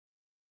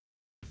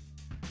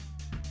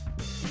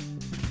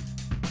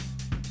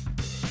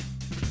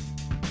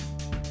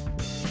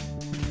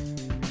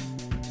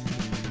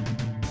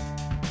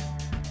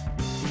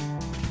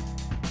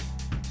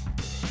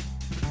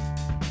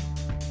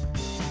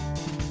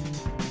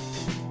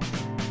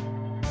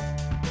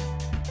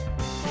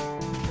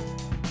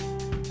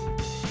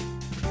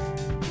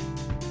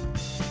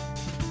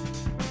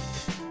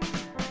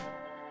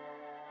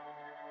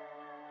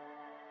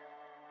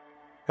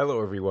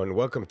Hello, everyone.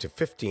 Welcome to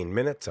 15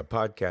 Minutes, a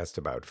podcast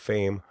about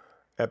fame,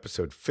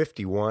 episode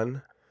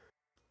 51.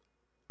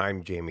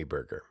 I'm Jamie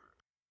Berger.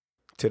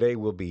 Today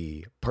will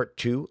be part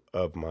 2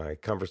 of my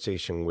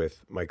conversation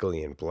with Michael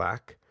Ian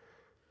Black.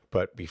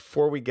 But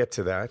before we get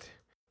to that,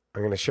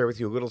 I'm going to share with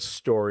you a little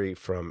story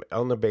from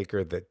Elna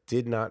Baker that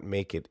did not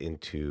make it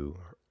into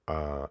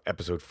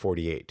episode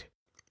 48,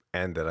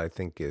 and that I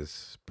think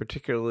is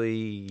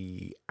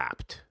particularly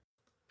apt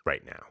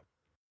right now.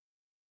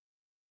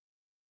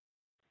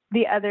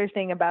 The other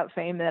thing about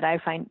fame that I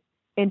find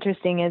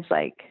interesting is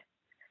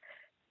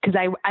because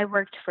I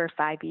worked for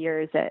 5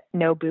 years at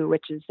Nobu,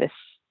 which is this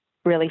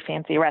really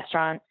fancy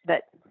restaurant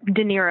that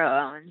De Niro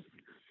owns.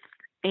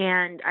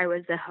 And I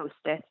was the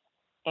hostess.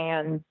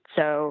 And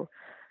so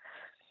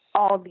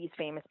all these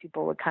famous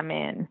people would come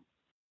in.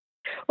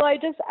 Well, I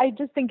just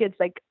think it's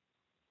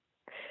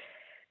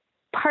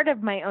part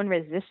of my own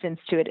resistance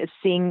to it is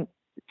seeing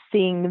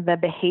the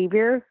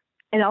behavior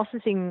and also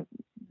seeing,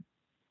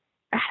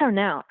 I don't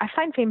know. I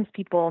find famous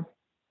people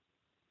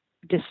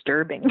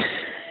disturbing,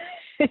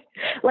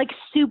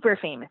 super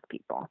famous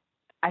people.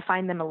 I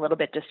find them a little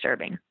bit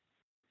disturbing.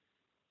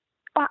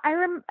 Well,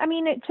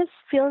 it just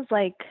feels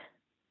like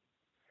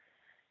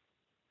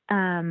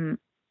there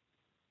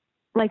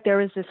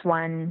was this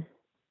one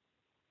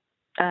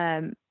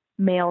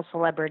male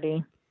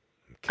celebrity.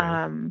 Okay.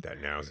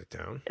 That narrows it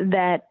down.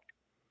 That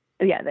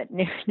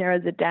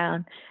narrows it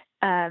down.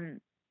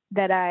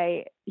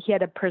 He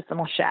had a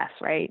personal chef,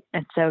 right?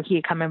 And so he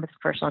had come in with his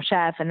personal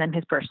chef, and then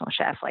his personal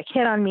chef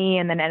hit on me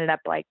and then ended up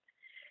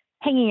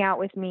hanging out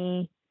with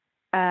me.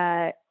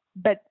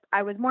 But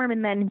I was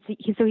Mormon then,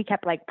 so he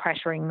kept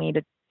pressuring me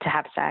to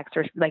have sex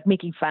or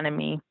making fun of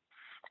me.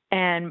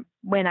 And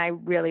when I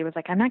really was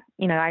I'm not,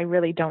 I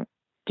really don't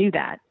do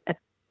that.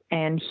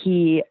 And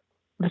he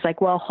was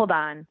well, hold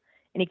on.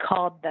 And he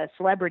called the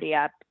celebrity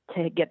up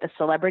to get the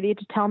celebrity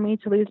to tell me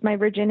to lose my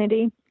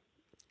virginity.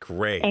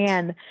 Great.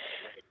 And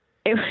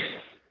it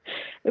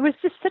was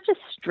just such a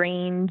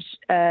strange,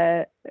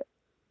 I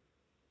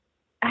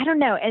don't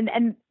know.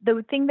 And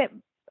the thing that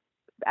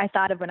I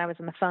thought of when I was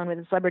on the phone with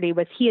the celebrity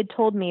was he had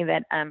told me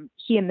that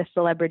he and the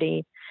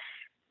celebrity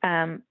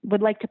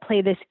would like to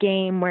play this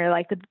game where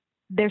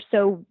he's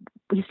so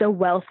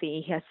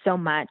wealthy, he has so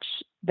much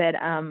that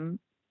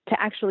to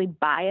actually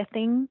buy a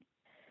thing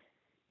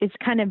is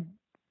kind of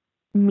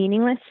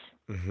meaningless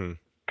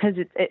because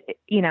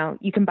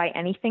you can buy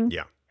anything.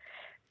 Yeah.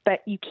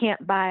 But you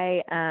can't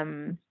buy a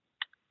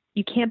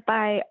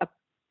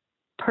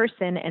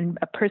person and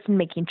a person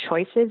making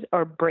choices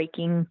or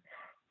breaking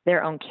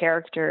their own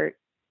character.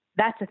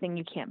 That's a thing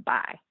you can't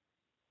buy.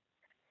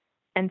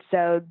 And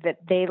so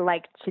that they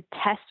like to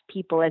test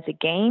people as a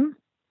game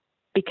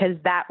because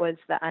that was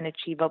the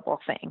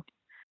unachievable thing.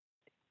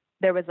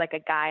 There was a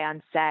guy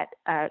on set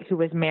who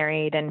was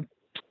married and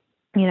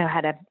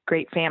had a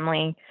great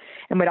family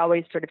and would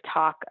always sort of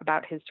talk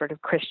about his sort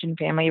of Christian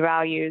family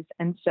values.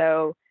 And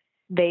so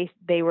they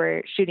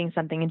were shooting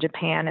something in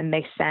Japan and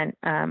they sent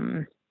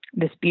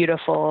this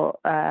beautiful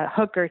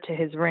hooker to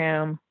his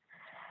room,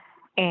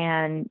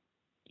 and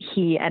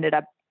he ended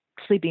up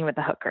sleeping with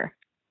the hooker.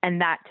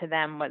 And that to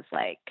them was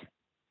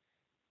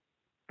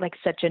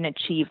such an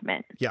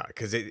achievement. Yeah,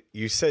 because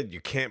you said you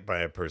can't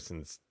buy a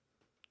person's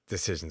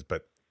decisions,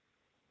 but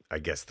I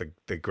guess the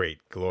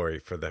great glory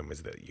for them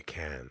is that you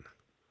can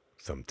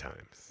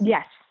sometimes.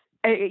 Yes.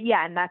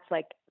 Yeah, and that's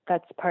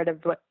part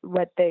of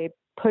what they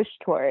push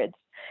towards.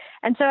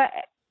 And so,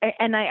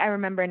 I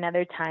remember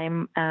another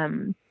time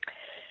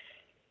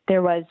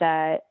there was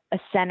a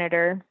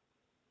senator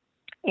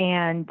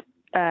and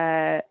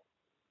who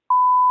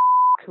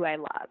I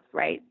love,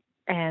 right?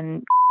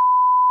 And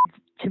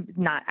to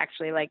not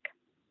actually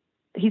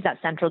he's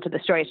not central to the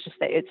story. It's just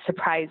that it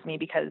surprised me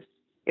because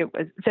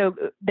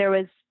there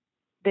was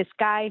this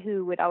guy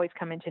who would always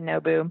come into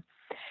Nobu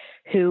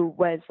who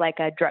was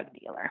a drug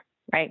dealer,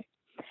 right?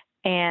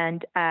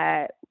 And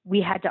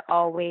we had to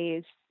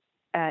always,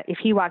 if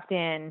he walked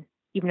in,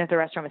 even if the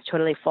restaurant was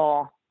totally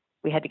full,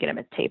 we had to get him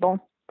a table.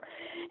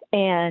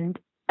 And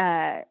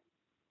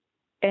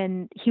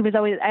he was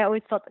I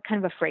always felt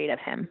kind of afraid of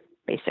him,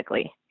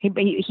 basically.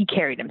 He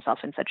carried himself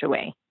in such a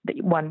way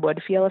that one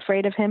would feel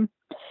afraid of him.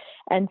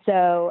 And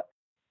so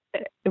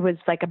it was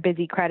a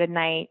busy, crowded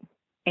night,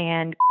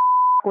 and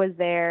was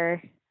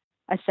there,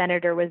 a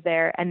senator was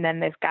there, and then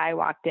this guy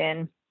walked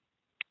in,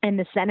 and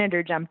the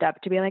senator jumped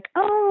up to be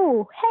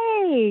oh,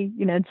 hey,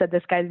 and said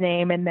this guy's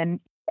name, and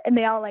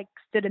they all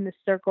stood in this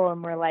circle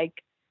and were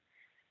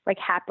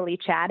happily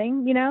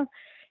chatting,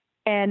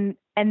 and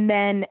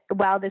then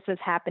while this was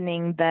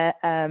happening, the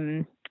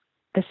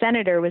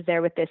senator was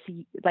there with this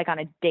on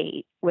a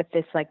date with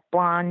this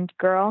blonde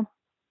girl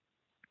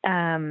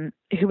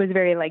who was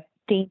very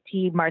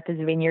dainty Martha's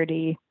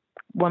Vineyard-y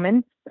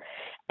woman.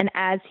 And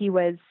as he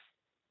was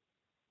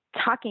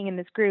talking in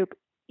this group,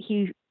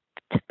 he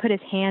put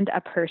his hand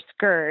up her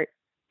skirt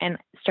and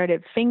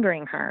started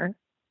fingering her,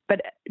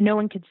 but no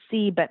one could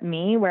see but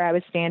me where I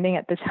was standing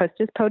at this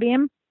hostess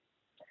podium.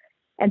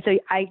 And so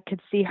I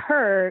could see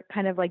her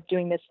kind of like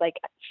doing this like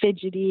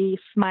fidgety,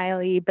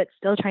 smiley, but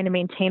still trying to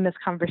maintain this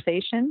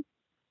conversation.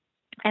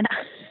 And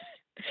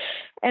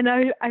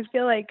I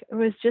feel like it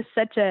was just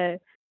I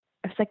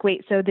was like,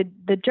 wait, so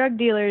the drug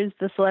dealers,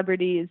 the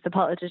celebrities, the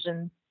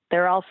politicians,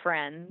 they're all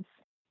friends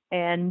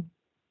and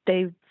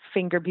they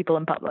finger people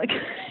in public.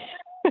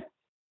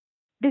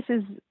 This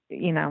is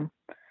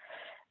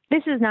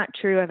not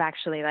true of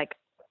actually like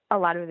a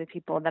lot of the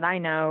people that I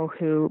know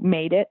who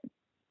made it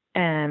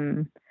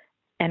and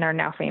are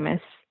now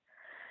famous.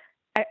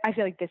 I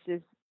feel like this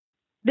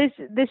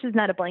is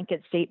not a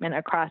blanket statement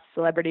across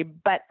celebrity,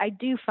 but I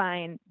do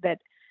find that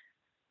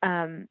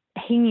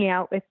hanging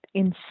out with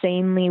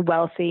insanely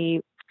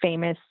wealthy,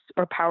 famous,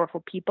 or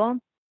powerful people,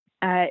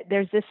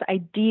 there's this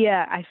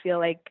idea, I feel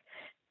like,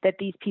 that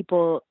these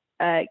people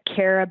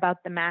care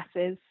about the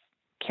masses,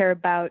 care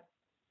about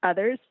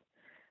others.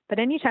 But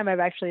anytime I've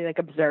actually like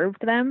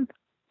observed them,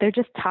 they're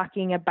just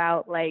talking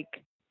about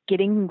like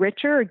getting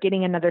richer or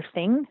getting another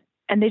thing,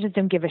 and they just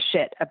don't give a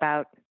shit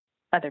about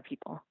other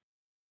people.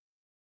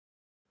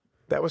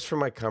 That was from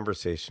my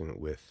conversation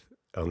with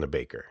Elna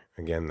Baker.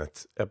 Again,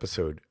 that's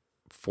episode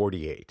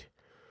 48.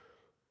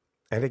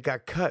 And it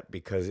got cut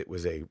because it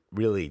was a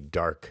really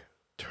dark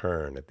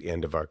turn at the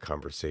end of our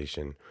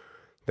conversation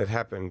that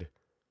happened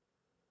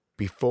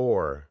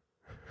before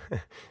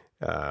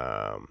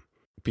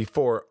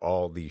before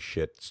all the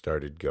shit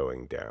started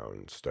going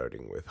down,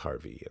 starting with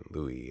Harvey and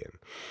Louis. And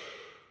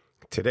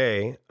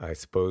today, I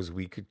suppose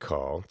we could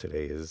call,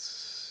 today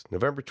is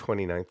November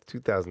 29th,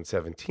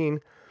 2017,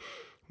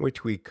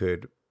 which we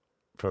could,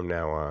 from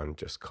now on,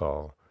 just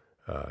call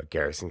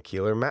Garrison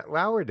Keillor Matt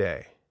Lauer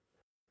Day.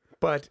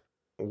 But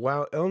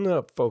while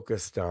Elna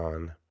focused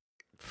on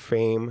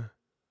fame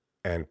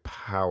and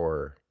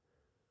power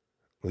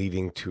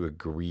leading to a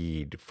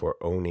greed for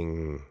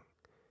owning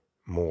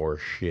more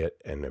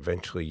shit, and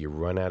eventually you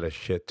run out of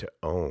shit to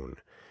own,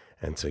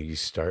 and so you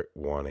start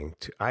wanting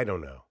to, I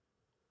don't know.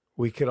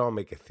 We could all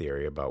make a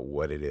theory about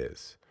what it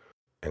is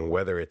and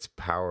whether it's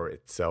power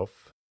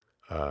itself.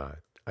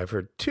 I've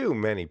heard too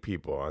many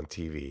people on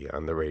TV,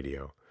 on the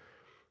radio,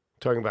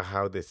 talking about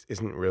how this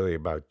isn't really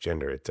about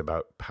gender, it's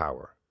about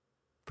power.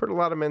 I've heard a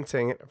lot of men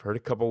saying it. I've heard a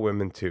couple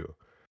women too.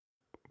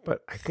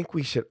 But I think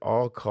we should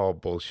all call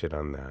bullshit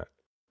on that,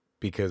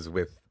 because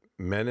with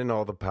men in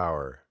all the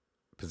power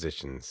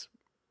positions,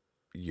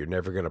 you're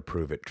never going to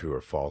prove it true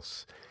or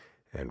false.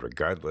 And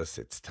regardless,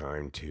 it's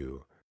time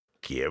to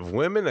give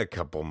women a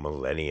couple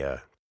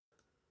millennia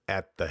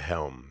at the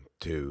helm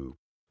to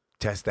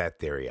test that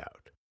theory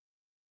out.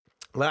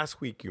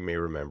 Last week, you may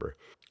remember,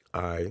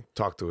 I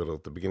talked a little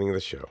at the beginning of the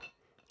show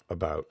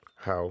about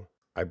how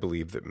I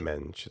believe that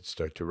men should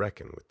start to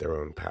reckon with their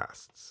own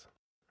pasts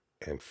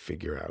and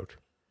figure out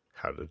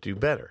how to do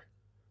better.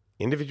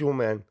 Individual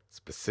men,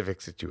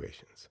 specific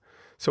situations.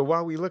 So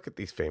while we look at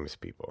these famous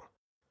people,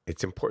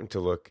 it's important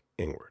to look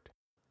inward.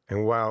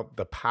 And while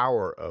the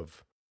power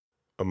of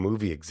a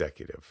movie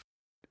executive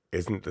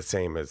isn't the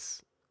same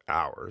as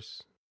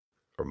ours,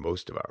 or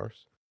most of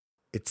ours,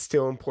 it's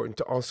still important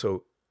to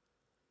also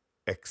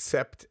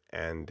accept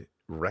and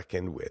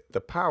reckon with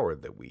the power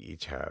that we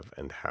each have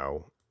and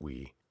how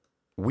we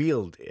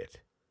wield it.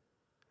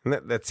 And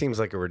that seems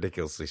like a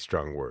ridiculously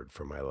strong word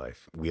for my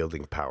life,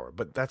 wielding power.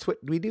 But that's what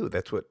we do.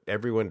 That's what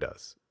everyone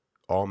does.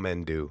 All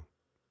men do.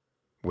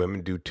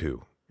 Women do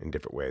too, in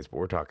different ways, but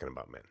we're talking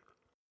about men.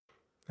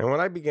 And when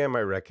I began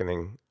my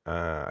reckoning,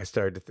 I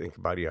started to think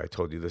about, I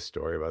told you this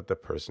story about the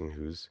person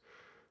whose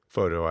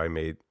photo I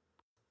made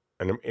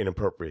an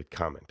inappropriate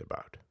comment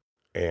about.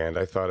 And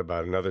I thought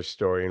about another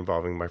story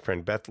involving my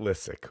friend Beth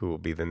Lissick, who will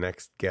be the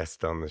next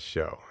guest on the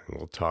show, and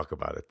we'll talk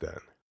about it then.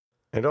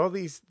 And all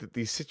these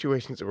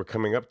situations that were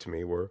coming up to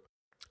me were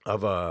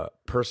of a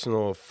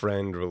personal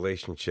friend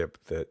relationship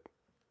that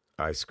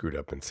I screwed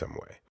up in some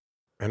way.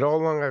 And all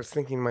along I was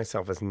thinking to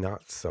myself as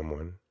not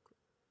someone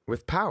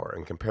with power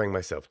and comparing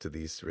myself to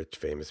these rich,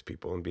 famous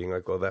people and being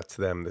like, well, that's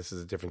them. This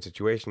is a different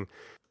situation.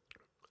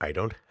 I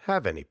don't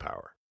have any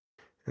power.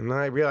 And then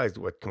I realized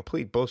what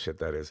complete bullshit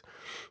that is,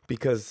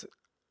 because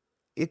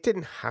it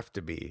didn't have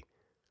to be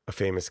a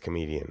famous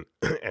comedian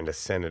and a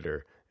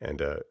senator and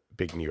a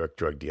big New York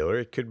drug dealer.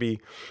 It could be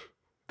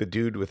the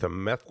dude with a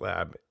meth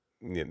lab.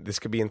 This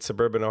could be in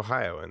suburban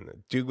Ohio, and the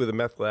dude with a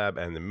meth lab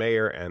and the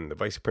mayor and the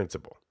vice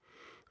principal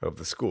of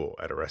the school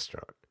at a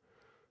restaurant.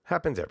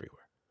 Happens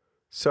everywhere.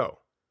 So,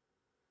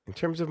 in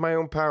terms of my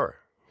own power,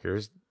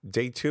 here's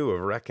day 2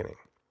 of reckoning.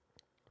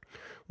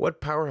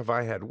 What power have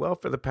I had? Well,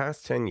 for the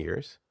past 10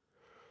 years,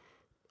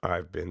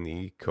 I've been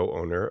the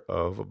co-owner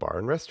of a bar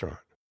and restaurant.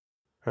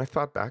 And I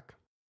thought back,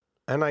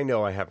 and I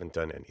know I haven't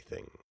done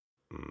anything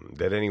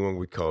that anyone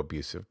would call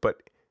abusive,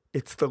 but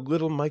it's the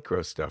little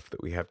micro stuff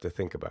that we have to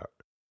think about.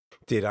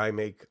 Did I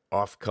make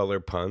off-color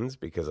puns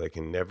because I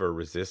can never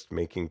resist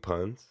making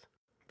puns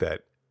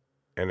that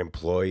an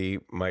employee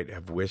might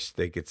have wished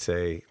they could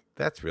say,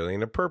 that's really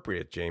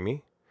inappropriate,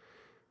 Jamie,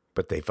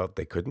 but they felt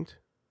they couldn't?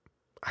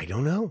 I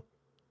don't know.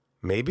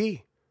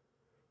 Maybe.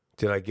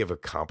 Did I give a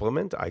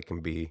compliment? I can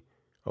be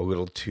a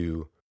little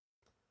too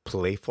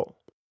playful.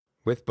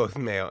 with both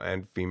male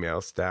and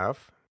female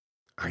staff?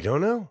 I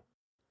don't know.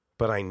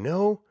 But I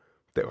know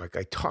that, like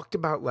I talked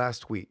about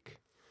last week,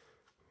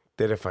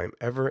 that if I'm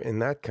ever in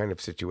that kind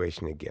of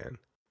situation again,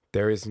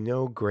 there is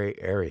no gray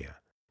area.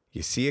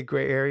 You see a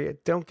gray area?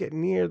 Don't get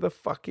near the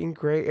fucking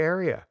gray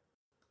area.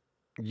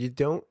 You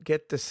don't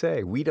get to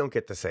say, we don't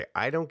get to say,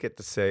 I don't get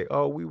to say,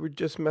 oh, we were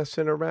just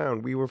messing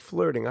around. We were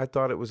flirting. I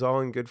thought it was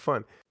all in good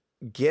fun.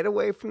 Get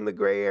away from the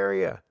gray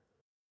area.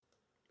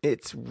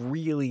 It's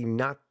really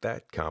not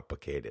that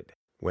complicated.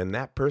 When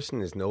that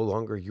person is no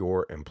longer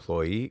your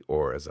employee,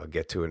 or as I'll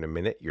get to in a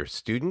minute, your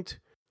student,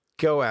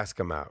 go ask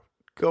them out.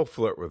 Go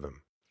flirt with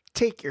them.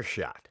 Take your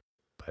shot,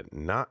 but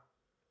not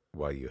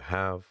while you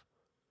have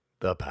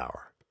the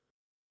power.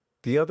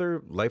 The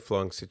other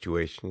lifelong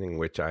situation in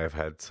which I have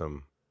had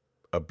some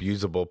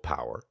abusable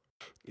power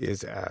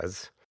is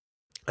as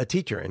a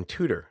teacher and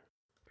tutor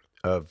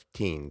of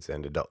teens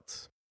and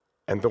adults.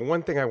 And the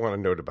one thing I want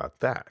to note about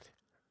that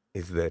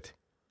is that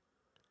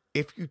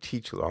if you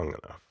teach long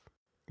enough,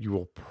 you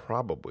will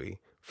probably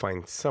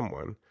find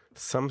some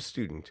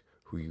student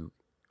who you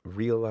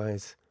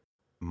realize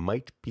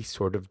might be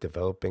sort of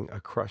developing a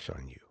crush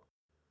on you.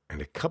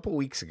 And a couple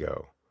weeks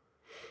ago,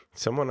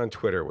 someone on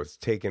Twitter was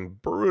taken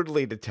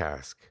brutally to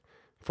task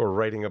for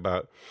writing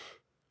about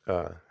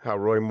how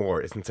Roy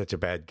Moore isn't such a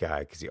bad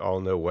guy because you all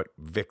know what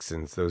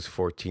vixens those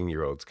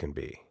 14-year-olds can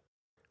be.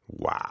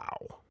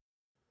 Wow.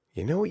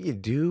 You know what you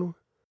do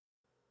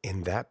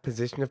in that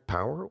position of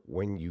power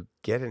when you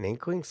get an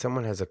inkling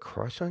someone has a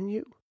crush on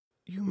you?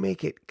 You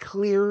make it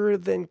clearer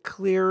than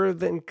clear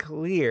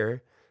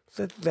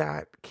that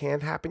that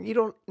can't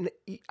happen.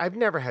 I've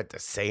never had to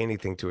say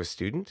anything to a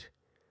student,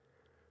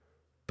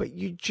 but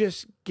you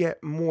just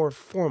get more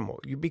formal.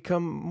 You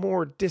become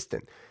more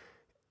distant.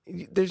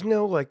 There's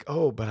no like,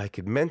 oh, but I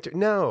could mentor.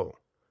 No.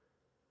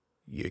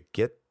 You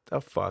get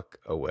the fuck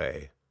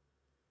away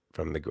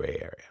from the gray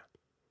area.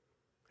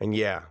 And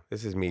yeah,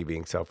 this is me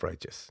being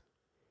self-righteous.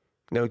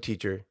 No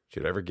teacher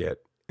should ever get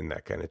in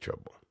that kind of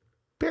trouble.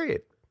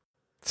 Period.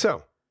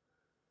 So,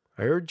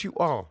 I urge you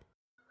all,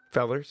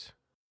 fellers,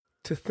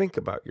 to think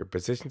about your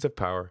positions of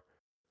power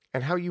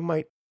and how you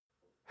might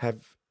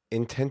have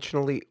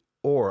intentionally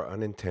or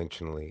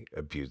unintentionally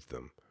abused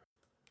them,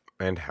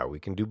 and how we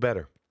can do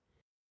better.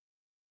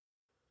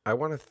 I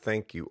want to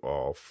thank you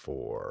all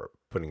for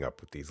putting up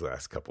with these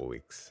last couple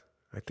weeks.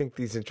 I think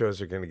these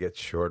intros are going to get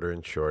shorter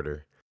and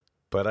shorter,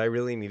 but I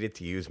really needed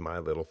to use my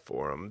little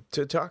forum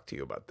to talk to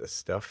you about this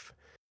stuff.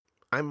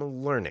 I'm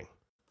learning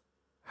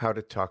how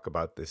to talk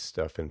about this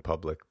stuff in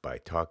public by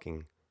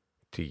talking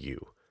to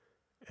you,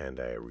 and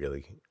I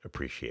really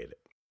appreciate it.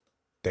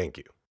 Thank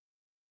you.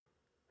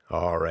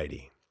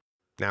 Alrighty,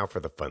 now for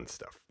the fun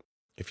stuff.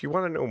 If you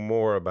want to know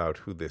more about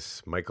who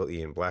this Michael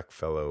Ian Black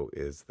fellow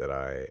is that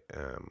I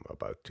am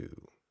about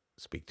to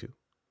speak to,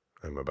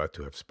 I'm about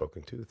to have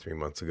spoken to 3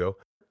 months ago,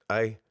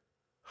 I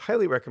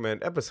highly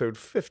recommend episode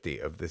 50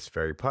 of this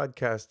very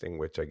podcast, in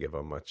which I give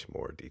a much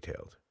more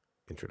detailed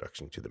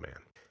introduction to the man.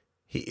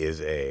 He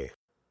is a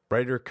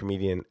writer,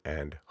 comedian,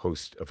 and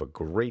host of a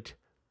great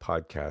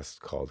podcast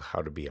called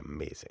How to Be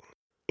Amazing.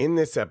 In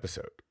this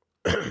episode,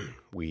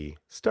 we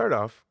start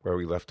off where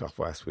we left off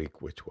last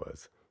week, which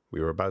was we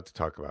were about to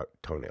talk about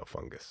toenail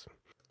fungus.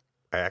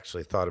 I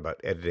actually thought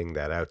about editing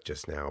that out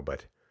just now,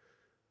 but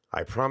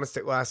I promised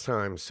it last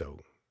time, so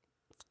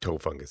toe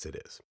fungus it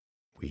is.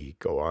 We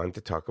go on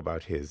to talk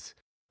about his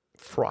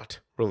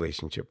fraught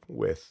relationship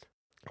with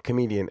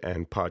comedian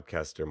and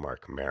podcaster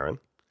Marc Maron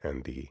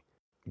and the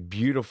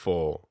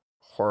beautiful,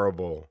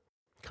 horrible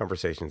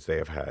conversations they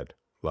have had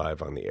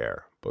live on the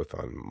air, both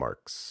on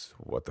Mark's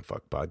What the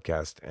Fuck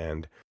podcast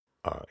and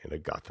in a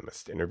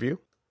Gothamist interview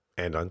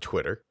and on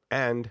Twitter.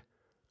 And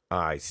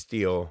I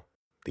steal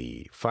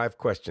the 5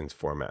 questions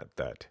format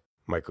that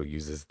Michael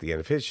uses at the end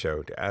of his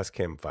show to ask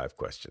him 5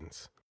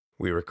 questions.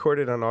 We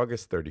recorded on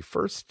August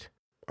 31st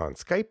on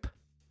Skype,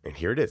 and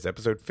here it is,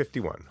 episode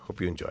 51.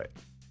 Hope you enjoy it.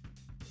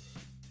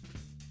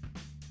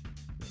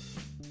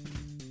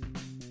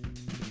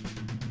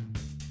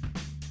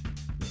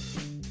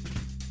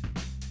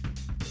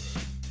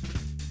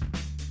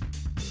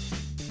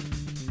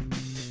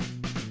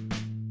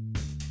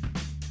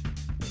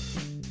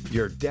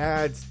 Your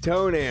dad's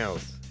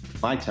toenails.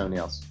 My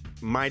toenails.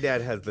 My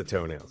dad has the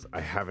toenails. I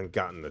haven't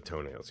gotten the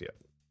toenails yet.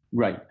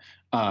 Right.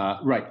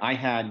 Right. I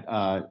had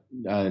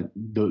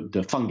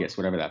the fungus,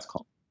 whatever that's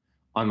called,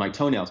 on my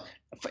toenails.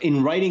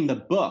 In writing the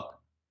book,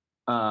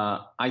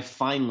 I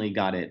finally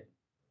got it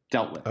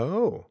dealt with.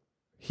 Oh,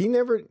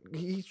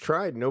 he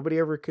tried. Nobody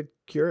ever could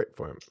cure it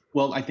for him.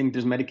 Well, I think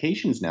there's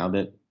medications now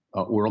that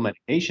oral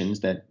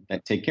medications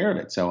that take care of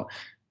it. So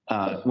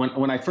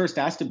when I first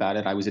asked about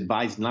it, I was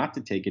advised not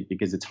to take it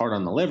because it's hard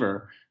on the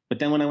liver. But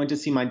then when I went to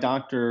see my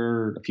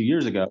doctor a few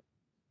years ago,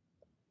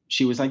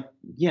 she was like,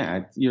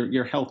 yeah,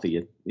 you're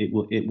healthy. It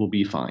will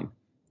be fine.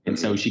 And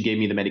so she gave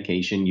me the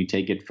medication. You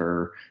take it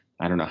for,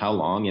 I don't know how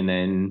long. And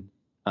then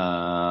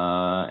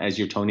as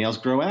your toenails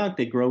grow out,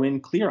 they grow in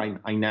clear.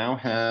 I now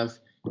have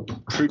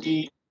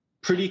pretty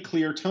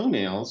clear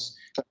toenails.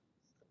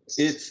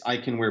 I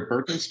can wear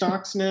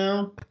Birkenstocks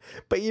now.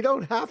 But you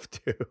don't have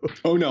to.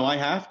 Oh no, I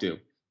have to.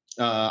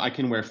 I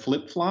can wear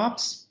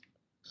flip-flops.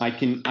 I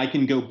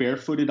can go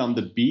barefooted on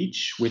the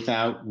beach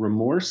without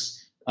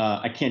remorse.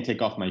 I can't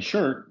take off my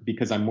shirt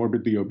because I'm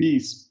morbidly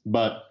obese,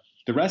 but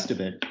the rest of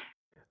it.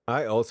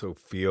 I also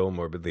feel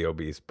morbidly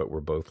obese, but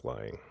we're both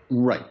lying.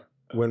 Right.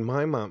 When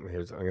my mom,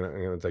 I'm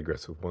gonna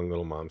digress with one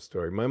little mom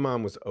story. My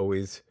mom was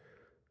always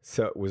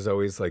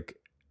like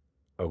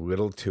a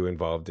little too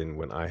involved in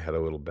when I had a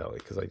little belly,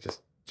 because I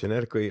just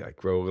genetically I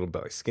grow a little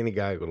belly, skinny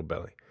guy, little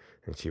belly,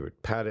 and she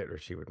would pat it or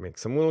she would make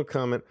some little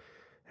comment.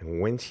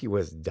 And when she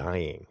was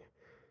dying,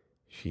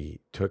 she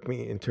took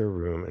me into a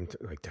room and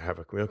to have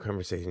a real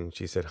conversation.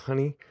 She said,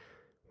 "Honey,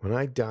 when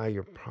I die,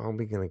 you're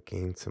probably gonna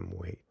gain some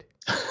weight."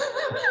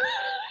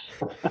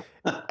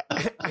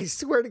 I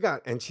swear to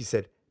God. And she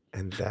said,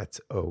 "And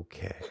that's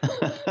okay."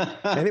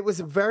 And it was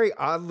a very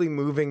oddly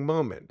moving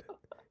moment.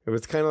 It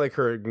was kind of like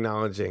her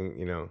acknowledging,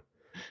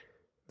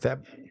 that.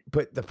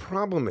 But the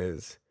problem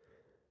is,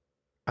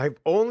 I've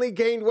only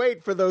gained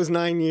weight for those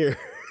 9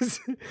 years.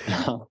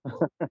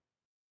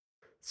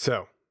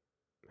 So,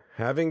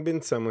 having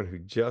been someone who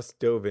just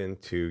dove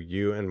into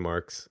you and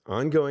Mark's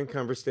ongoing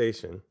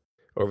conversation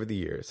over the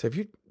years,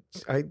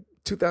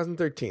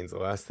 2013 is the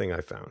last thing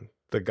I found,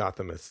 the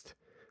Gothamist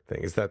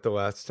thing. Is that the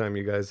last time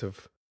you guys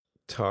have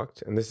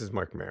talked? And this is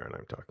Mark Maron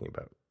I'm talking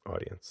about,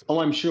 audience. Oh,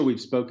 I'm sure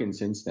we've spoken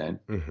since then.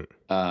 Mm-hmm.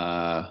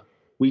 I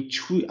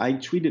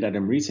tweeted at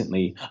him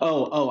recently.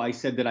 I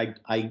said that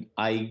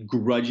I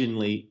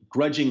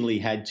grudgingly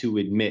had to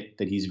admit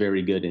that he's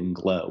very good in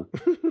Glow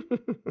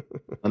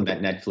on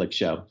that Netflix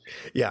show.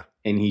 Yeah.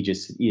 And he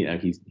just,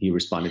 he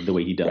responded the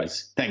way he does.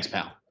 Right. Thanks,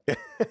 pal.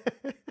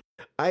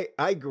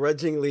 I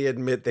grudgingly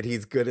admit that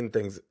he's good in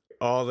things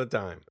all the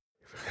time.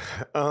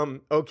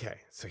 Okay,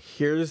 so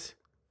here's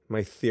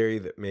my theory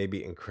that may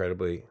be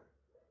incredibly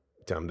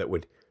dumb, that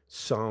would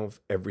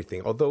solve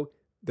everything. Although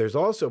there's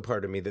also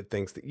part of me that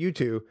thinks that you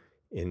two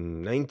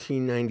in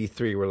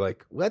 1993 were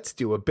like, let's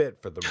do a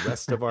bit for the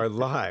rest of our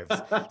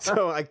lives.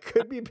 So I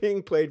could be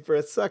being played for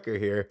a sucker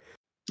here.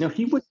 No,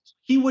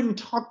 he wouldn't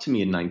talk to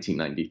me in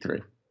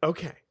 1993.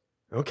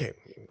 Okay.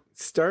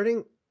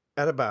 Starting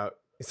at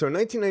so in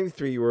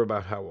 1993, you were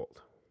about how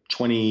old?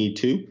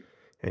 22.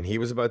 And he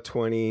was about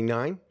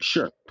 29?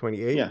 Sure.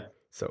 28? Yeah.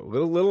 So a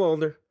little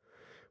older.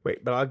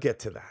 Wait, but I'll get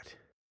to that.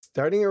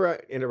 Starting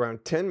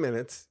around 10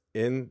 minutes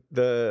in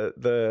the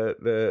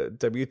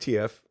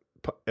WTF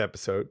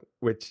episode,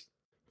 which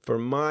for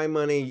my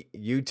money,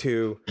 you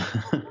two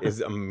is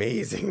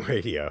amazing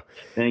radio.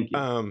 Thank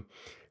you.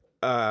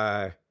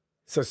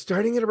 So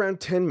starting at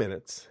around 10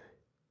 minutes,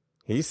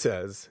 he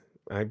says,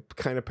 I'm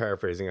kind of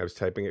paraphrasing, I was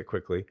typing it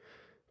quickly.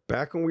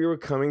 Back when we were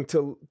coming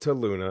to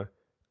Luna,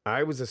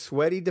 I was a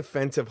sweaty,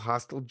 defensive,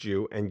 hostile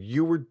Jew, and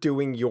you were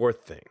doing your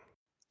thing.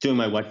 Doing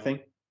my what thing?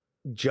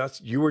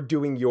 You were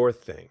doing your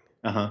thing.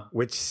 Uh-huh.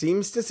 Which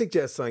seems to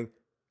suggest something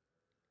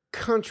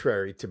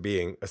contrary to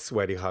being a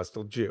sweaty,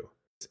 hostile Jew.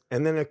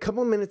 And then a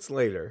couple minutes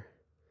later,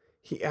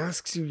 he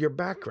asks you your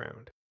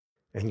background.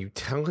 And you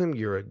tell him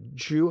you're a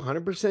Jew,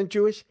 100%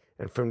 Jewish,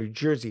 and from New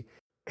Jersey.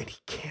 And he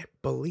can't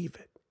believe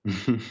it.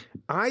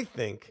 I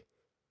think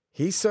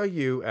he saw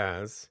you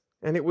as...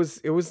 And it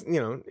was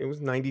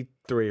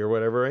 93 or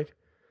whatever, right?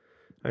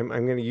 I'm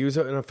going to use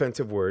an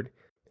offensive word.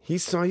 He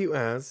saw you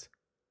as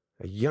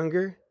a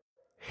younger,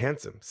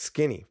 handsome,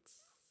 skinny,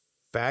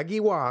 faggy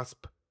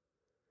wasp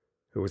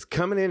who was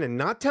coming in and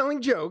not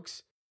telling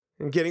jokes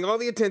and getting all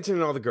the attention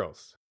and all the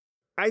girls.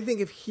 I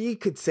think if he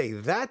could say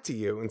that to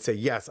you and say,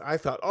 yes, I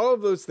thought all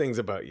of those things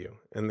about you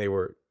and they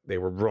were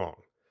wrong,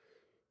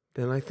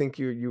 then I think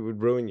you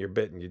would ruin your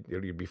bit and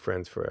you'd be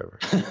friends forever.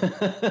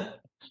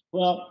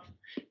 Well,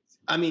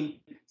 I mean,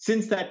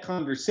 since that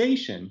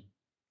conversation,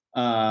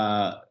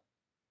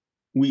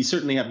 we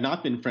certainly have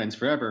not been friends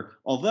forever,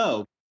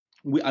 although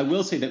I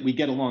will say that we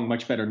get along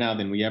much better now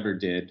than we ever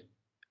did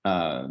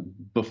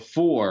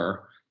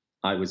before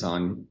I was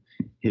on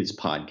his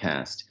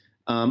podcast.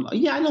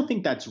 I don't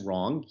think that's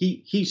wrong.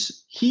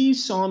 He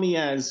saw me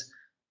as,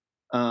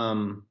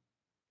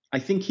 I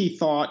think he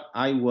thought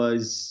I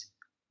was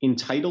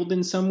entitled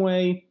in some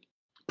way,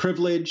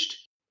 privileged,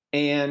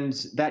 and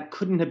that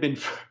couldn't have been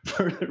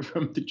further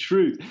from the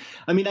truth.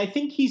 I mean, I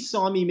think he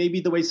saw me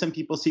maybe the way some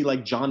people see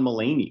like John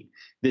Mulaney,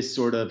 this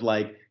sort of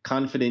like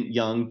confident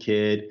young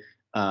kid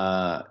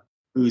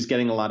who's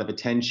getting a lot of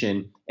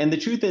attention. And the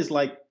truth is,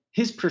 like,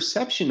 his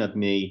perception of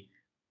me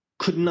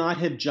could not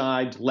have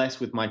jibed less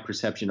with my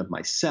perception of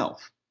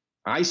myself.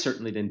 I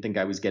certainly didn't think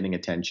I was getting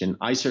attention.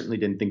 I certainly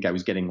didn't think I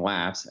was getting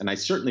laughs, and I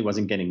certainly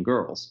wasn't getting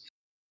girls.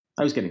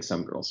 I was getting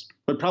some girls,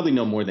 but probably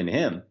no more than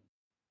him.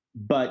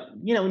 But,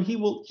 and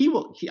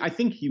I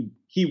think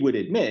he would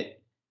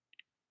admit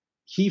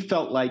he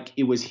felt like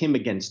it was him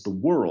against the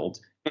world,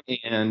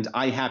 and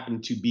I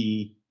happened to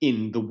be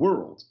in the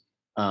world.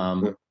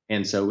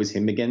 And so it was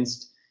him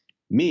against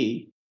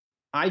me.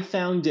 I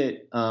found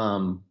it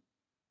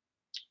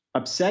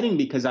upsetting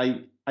because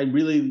I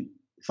really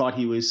thought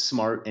he was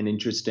smart and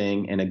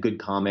interesting and a good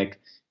comic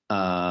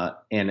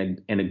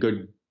and a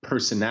good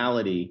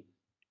personality.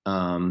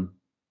 And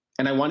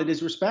I wanted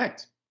his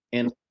respect.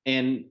 And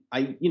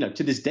I,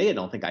 to this day, I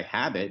don't think I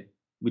have it,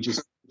 which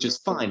is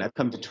just fine. I've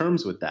come to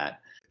terms with that.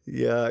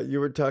 Yeah, you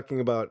were talking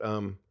about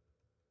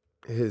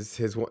his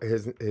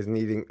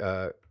needing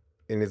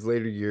in his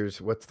later years.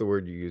 What's the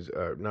word you use?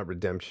 Not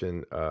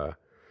redemption.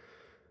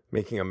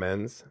 Making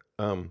amends.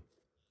 And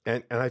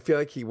I feel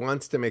like he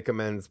wants to make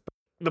amends. But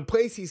the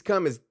place he's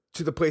come is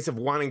to the place of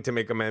wanting to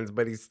make amends,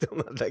 but he's still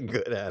not that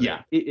good at it.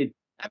 Yeah,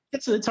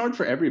 it's hard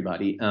for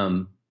everybody.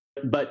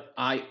 But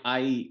I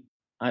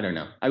don't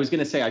know. I was going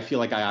to say I feel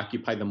like I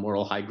occupy the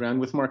moral high ground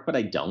with Mark, but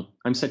I don't.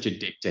 I'm such a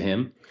dick to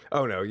him.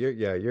 Oh no,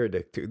 you're a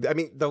dick too. I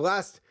mean, the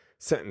last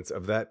sentence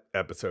of that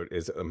episode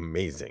is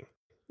amazing.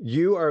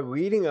 You are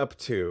leading up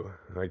to,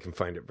 I can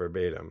find it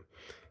verbatim.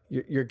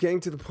 You're getting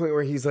to the point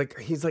where he's like,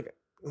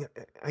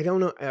 I don't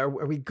know, are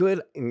we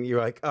good? And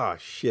you're like, oh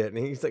shit. And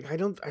he's like, I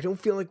don't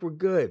feel like we're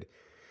good.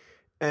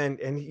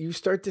 And you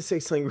start to say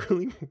something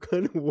really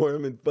kind of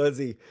warm and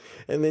fuzzy,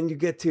 and then you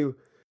get to,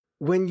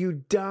 when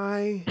you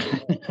die,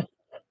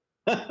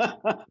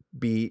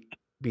 beat,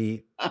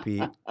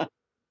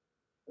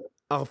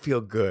 I'll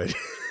feel good.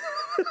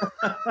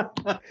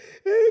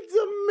 It's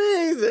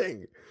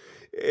amazing.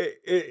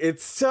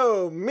 It's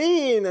so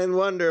mean and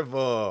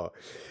wonderful.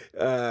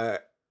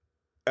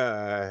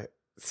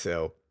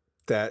 So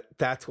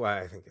that's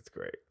why I think it's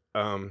great.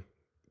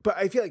 But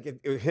I feel like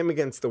it him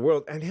against the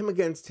world and him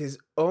against his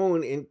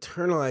own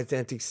internalized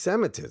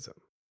anti-Semitism.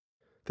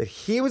 That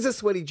he was a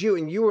sweaty Jew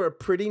and you were a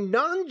pretty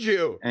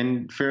non-Jew.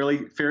 And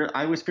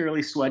I was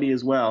fairly sweaty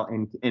as well,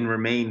 and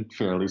remain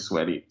fairly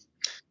sweaty.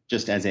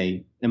 Just as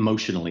I'm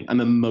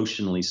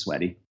emotionally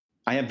sweaty.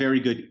 I have very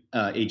good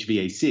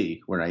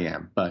HVAC where I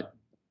am, but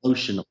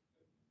emotionally,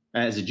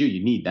 as a Jew,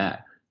 you need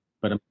that.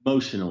 But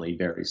emotionally,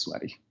 very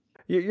sweaty.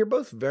 You're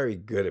both very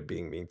good at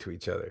being mean to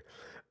each other,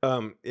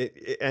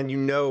 and you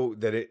know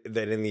that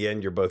in the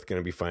end you're both going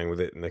to be fine with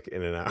it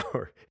in an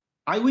hour.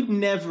 I would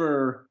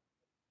never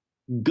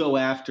go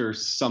after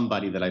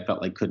somebody that I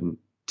felt like couldn't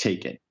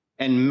take it,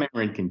 and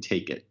Marin can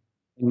take it,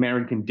 and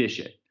Marin can dish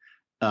it,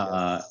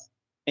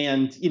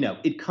 and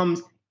it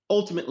comes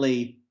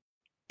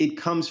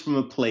from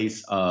a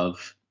place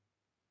of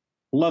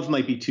love.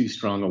 Might be too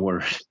strong a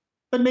word,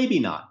 but maybe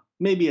not.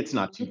 Maybe it's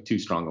not too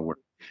strong a word.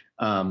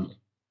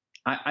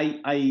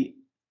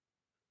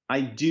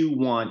 I do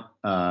want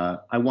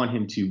I want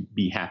him to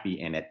be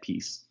happy and at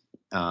peace,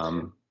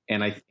 and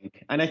I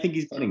think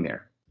he's getting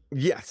there.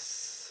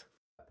 Yes,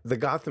 the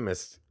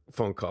Gothamist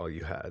phone call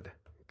you had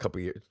a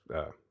couple years,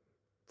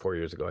 4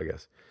 years ago, I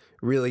guess.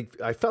 Really,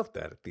 I felt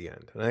that at the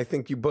end, and I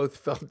think you both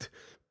felt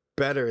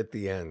better at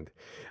the end.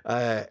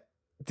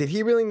 Did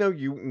he really know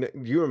you?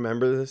 Do you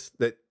remember this?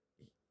 That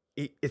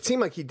it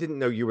seemed like he didn't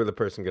know you were the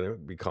person going to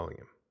be calling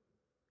him.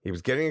 He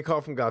was getting a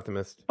call from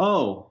Gothamist.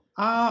 Oh,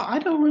 I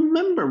don't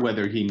remember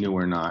whether he knew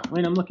or not.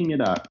 Wait, I'm looking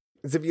it up.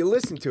 Because if you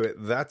listen to it,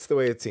 that's the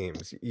way it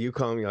seems. You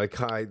call me like,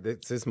 hi,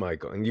 this is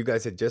Michael. And you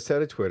guys had just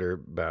had a Twitter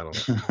battle.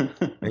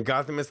 And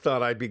Gothamist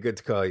thought I'd be good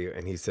to call you.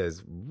 And he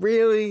says,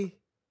 really?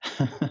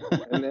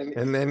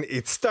 and then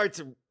it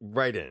starts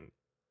right in.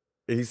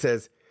 He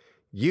says,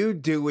 you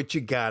do what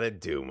you got to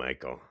do,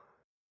 Michael.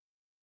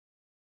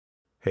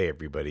 Hey,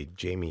 everybody.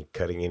 Jamie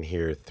cutting in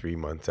here 3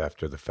 months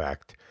after the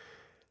fact.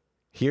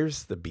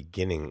 Here's the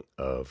beginning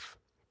of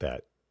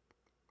that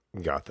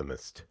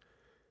Gothamist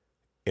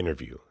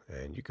interview,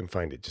 and you can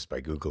find it just by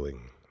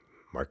Googling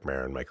Marc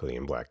Maron, Michael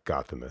Ian Black,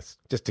 Gothamist,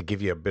 just to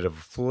give you a bit of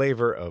a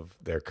flavor of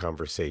their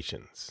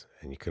conversations.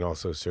 And you can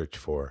also search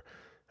for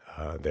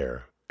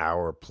their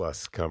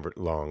hour-plus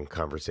long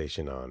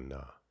conversation on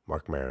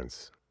Marc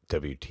Maron's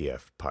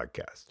WTF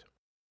podcast.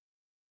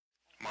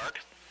 Mark?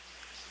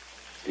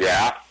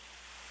 Yeah,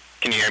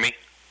 Can you hear me?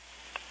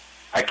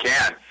 I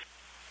can.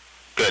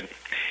 Good.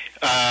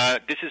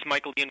 This is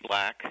Michael Ian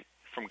Black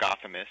from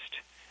Gothamist.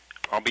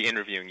 I'll be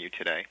interviewing you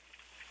today.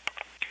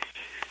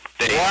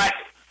 What?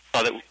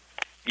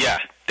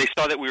 They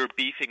saw that we were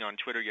beefing on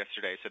Twitter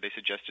yesterday, so they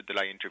suggested that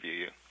I interview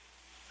you.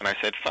 And I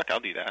said, fuck,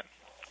 I'll do that.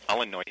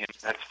 I'll annoy him.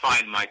 That's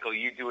fine, Michael.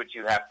 You do what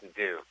you have to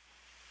do.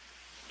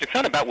 It's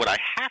not about what I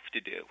have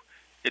to do.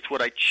 It's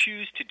what I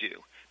choose to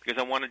do,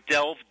 because I want to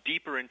delve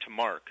deeper into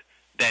Mark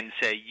than,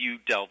 say, you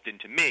delved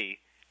into me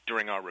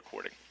during our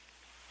recording.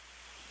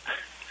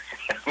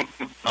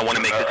 I want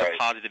to make this a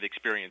positive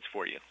experience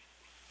for you.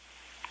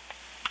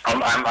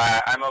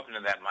 I'm open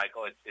to that,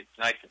 Michael. It's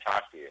nice to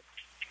talk to you.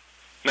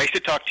 Nice to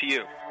talk to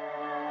you.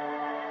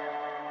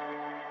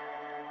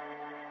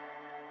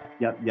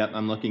 Yep.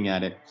 I'm looking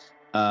at it.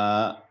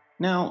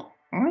 Now,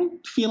 I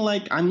feel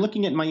like I'm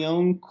looking at my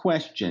own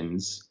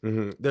questions.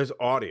 Mm-hmm. There's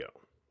audio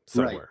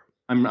somewhere. Right.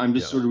 I'm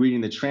just sort of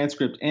reading the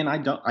transcript, and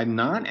I'm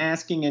not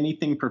asking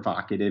anything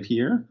provocative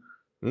here.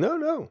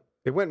 No.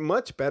 It went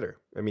much better.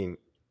 I mean,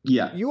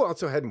 yeah. You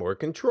also had more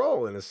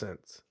control in a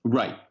sense.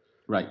 Right.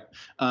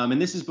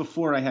 And this is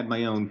before I had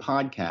my own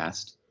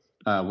podcast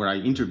where I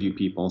interview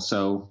people.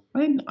 So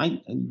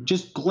I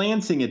just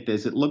glancing at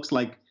this, it looks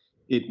like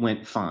it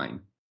went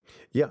fine.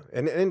 Yeah,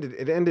 and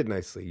it ended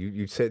nicely.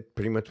 You said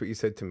pretty much what you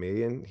said to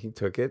me, and he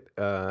took it.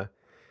 Are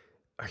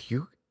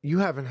you you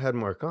haven't had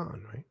Mark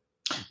on, right?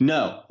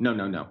 No. I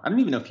don't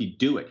even know if he'd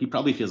do it. He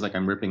probably feels like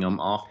I'm ripping him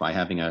off by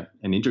having an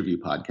interview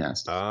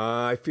podcast.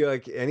 I feel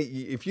like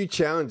if you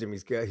challenge him,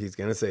 he's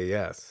going to say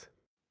yes.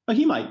 Oh,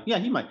 he might. Yeah,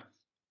 he might.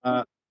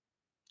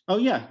 Oh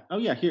yeah.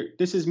 Here,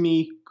 this is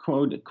me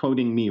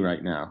quoting me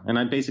right now, and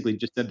I basically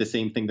just said the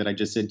same thing that I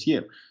just said to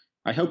you.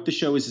 I hope the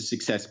show is a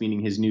success,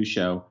 meaning his new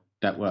show,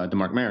 that the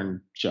Marc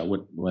Maron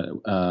show,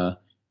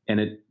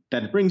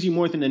 that it brings you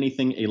more than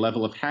anything a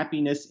level of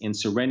happiness and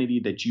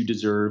serenity that you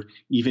deserve,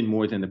 even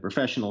more than the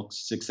professional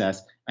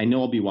success. I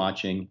know I'll be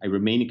watching. I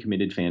remain a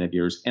committed fan of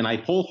yours, and I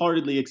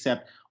wholeheartedly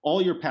accept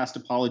all your past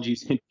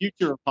apologies and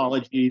future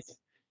apologies,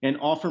 and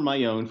offer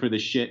my own for the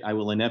shit I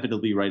will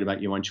inevitably write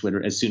about you on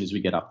Twitter as soon as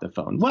we get off the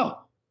phone.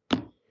 Well,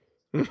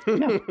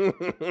 yeah.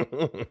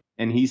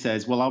 And he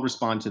says, well, I'll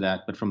respond to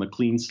that, but from a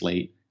clean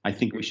slate. I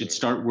think we should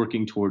start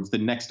working towards the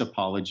next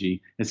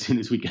apology as soon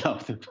as we get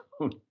off the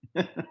phone.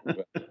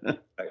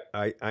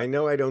 I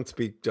know I don't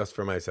speak just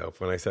for myself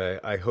when I say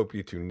I hope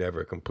you two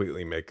never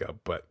completely make up,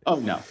 but oh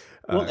no,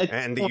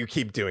 and that you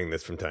keep doing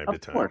this from time to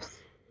time.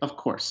 Of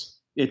course,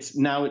 it's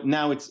now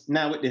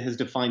it has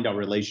defined our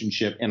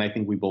relationship, and I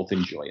think we both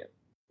enjoy it.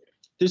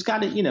 There's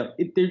got to,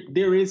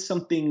 there is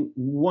something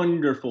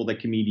wonderful that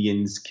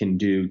comedians can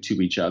do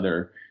to each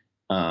other,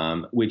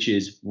 which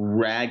is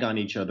rag on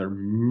each other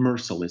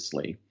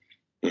mercilessly.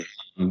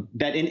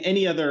 That in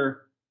any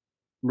other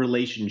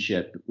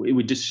relationship, it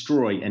would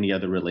destroy any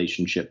other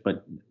relationship.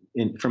 But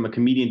from a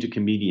comedian to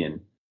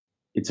comedian,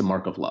 it's a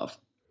mark of love.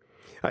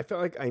 I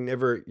felt like I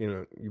never,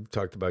 you've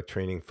talked about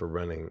training for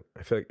running.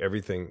 I feel like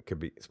everything could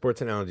be,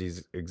 sports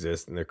analogies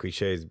exist and they're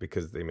cliches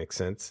because they make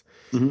sense.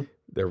 Mm-hmm.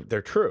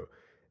 They're true.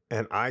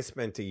 And I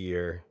spent a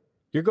year,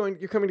 you're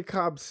coming to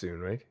Cobb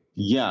soon, right?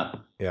 Yeah.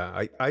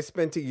 Yeah. I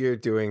spent a year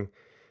doing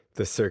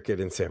the circuit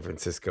in San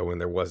Francisco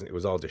when it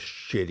was all just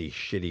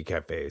shitty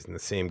cafes and the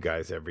same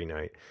guys every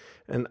night.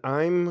 And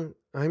I'm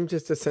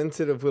just a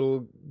sensitive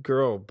little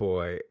girl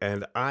boy,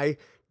 and I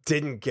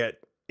didn't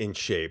get in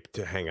shape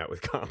to hang out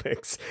with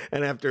comics.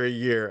 And after a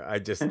year, I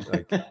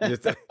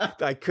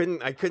I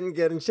couldn't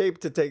get in shape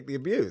to take the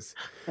abuse.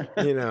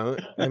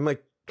 I'm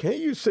like, can't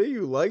you say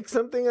you like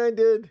something I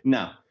did?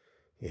 No.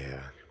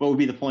 Yeah. What would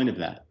be the point of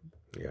that?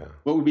 Yeah.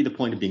 What would be the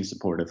point of being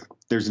supportive?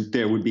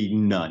 There would be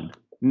none.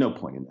 No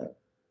point in that.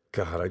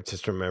 God, I'm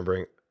just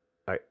remembering,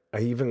 I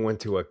even went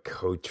to a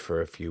coach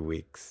for a few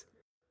weeks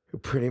who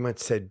pretty much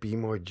said, be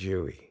more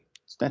Jewy.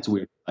 That's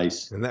weird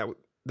advice. And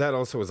that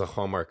also was a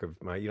hallmark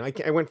of my,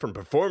 I went from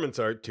performance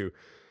art to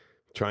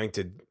trying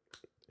to,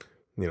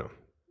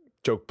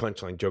 joke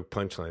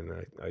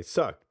punchline. I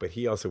sucked, but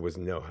he also was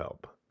no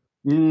help.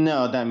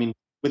 No,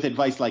 with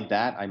advice like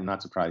that, I'm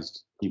not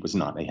surprised he was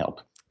not a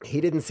help. He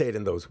didn't say it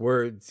in those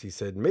words. He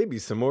said, maybe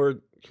some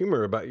more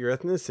humor about your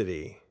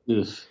ethnicity.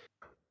 Ugh.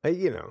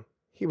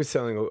 He was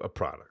selling a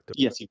product.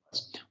 Yes, he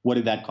was. What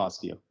did that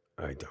cost you?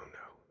 I don't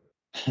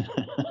know.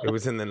 It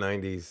was in the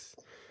 90s.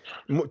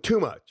 Too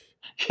much.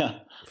 Yeah.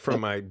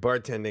 From my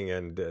bartending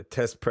and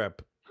test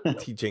prep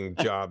teaching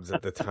jobs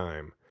at the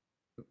time.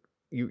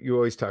 You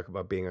always talk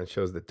about being on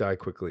shows that die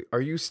quickly.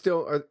 Are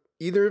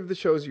either of the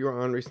shows you were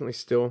on recently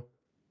still?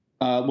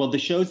 Well, the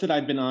shows that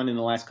I've been on in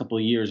the last couple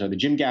of years are the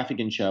Jim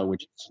Gaffigan Show,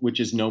 which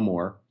is no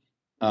more.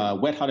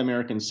 Wet Hot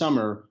American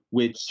Summer,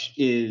 which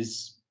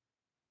is,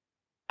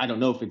 I don't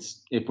know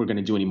if we're going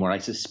to do anymore. I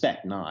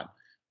suspect not.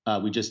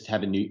 We just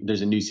have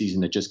there's a new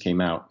season that just came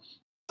out,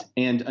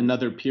 and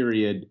another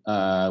period,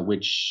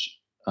 which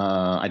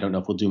I don't know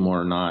if we'll do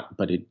more or not,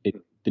 but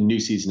the new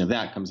season of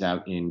that comes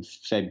out in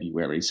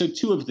February. So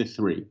 2 of the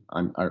 3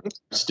 are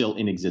still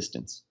in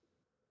existence.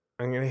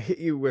 I'm going to hit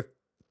you with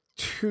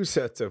 2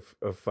 sets of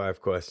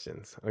 5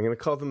 questions. I'm going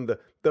to call them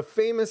the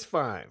famous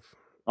 5.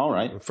 All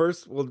right. And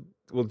first, we'll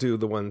do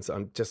the ones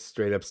I'm just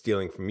straight up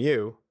stealing from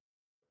you.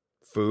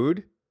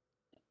 Food.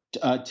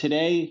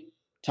 Today,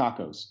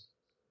 tacos.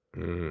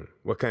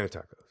 What kind of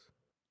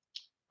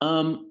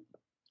tacos?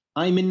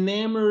 I'm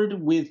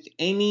enamored with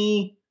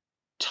any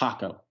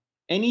taco,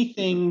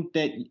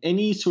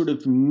 any sort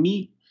of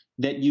meat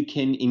that you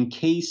can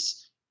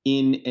encase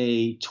in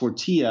a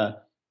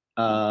tortilla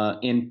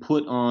and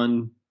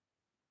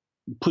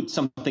put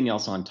something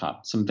else on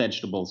top, some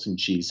vegetables, some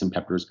cheese, some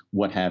peppers,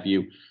 what have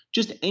you.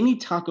 Just any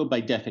taco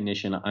by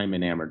definition, I'm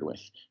enamored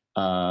with.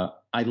 I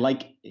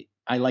like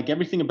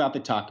everything about the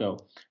taco,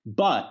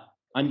 but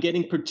I'm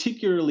getting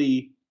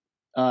particularly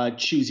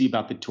choosy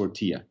about the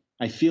tortilla.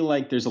 I feel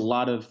like there's a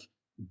lot of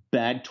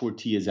bad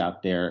tortillas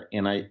out there,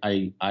 and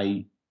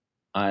I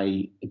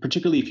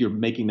particularly if you're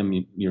making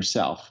them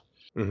yourself.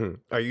 Mm-hmm.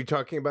 Are you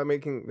talking about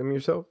making them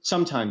yourself?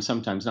 Sometimes.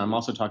 And I'm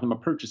also talking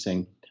about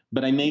purchasing.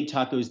 But I made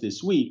tacos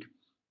this week.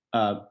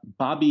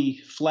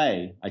 Bobby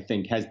Flay, I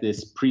think, has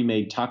this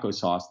pre-made taco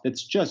sauce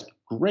that's just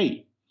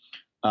great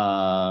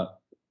that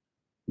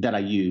I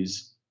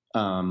use.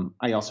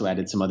 I also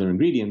added some other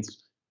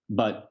ingredients,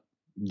 but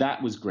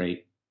that was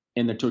great.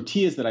 And the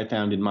tortillas that I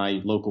found in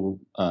my local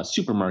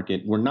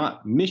supermarket were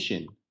not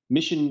Mission.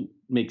 Mission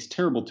makes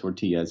terrible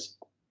tortillas.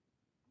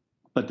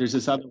 But there's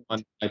this other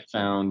one I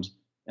found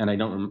and I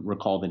don't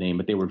recall the name,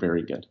 but they were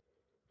very good.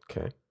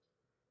 Okay.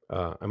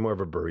 I'm more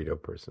of a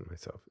burrito person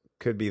myself.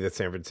 Could be the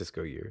San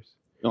Francisco years.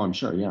 Oh, I'm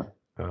sure. Yeah.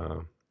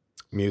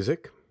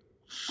 Music.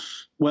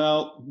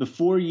 Well,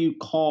 before you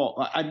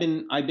call, I've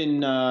been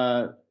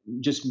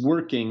just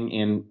working,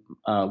 and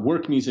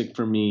work music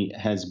for me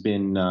has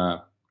been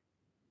a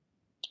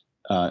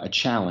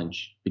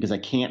challenge because I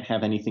can't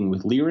have anything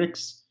with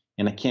lyrics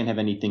and I can't have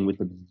anything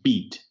with a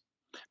beat.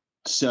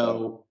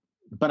 So,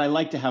 but I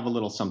like to have a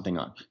little something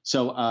on.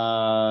 So,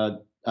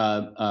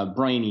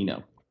 Brian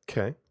Eno.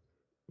 Okay.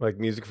 Like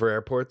music for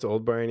airports,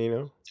 old Brian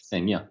Eno?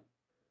 Thing, yeah.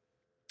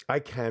 I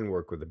can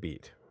work with a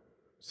beat,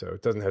 so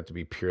it doesn't have to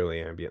be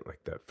purely ambient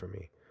like that for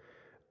me.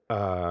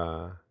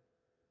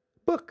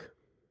 Book.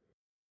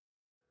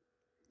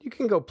 You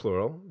can go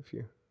plural if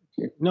you...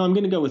 No, I'm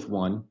going to go with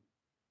one.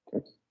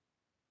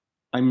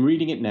 I'm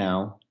reading it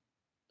now,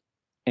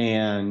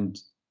 and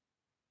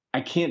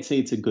I can't say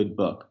it's a good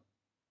book,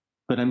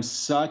 but I'm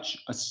such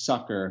a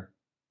sucker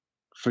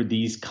for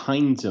these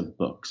kinds of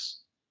books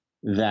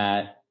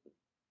that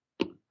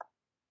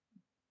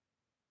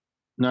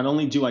not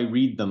only do I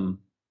read them,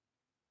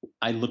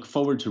 I look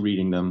forward to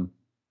reading them,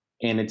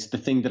 and it's the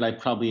thing that I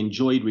probably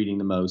enjoyed reading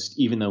the most,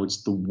 even though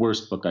it's the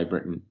worst book I've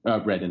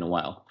read in a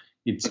while.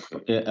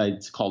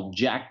 It's called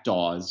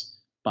Jackdaws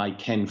by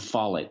Ken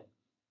Follett,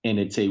 and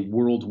it's a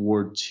World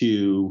War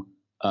II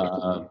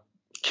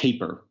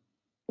caper.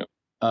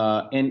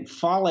 And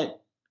Follett,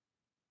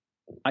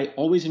 I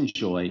always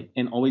enjoy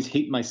and always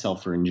hate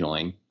myself for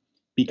enjoying,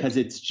 because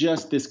it's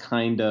just this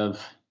kind of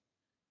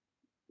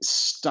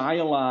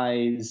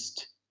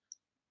stylized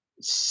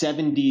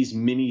 70s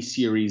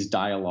miniseries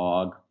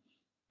dialogue.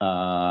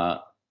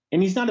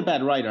 And he's not a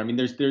bad writer. I mean,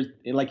 there's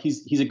like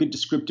he's a good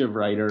descriptive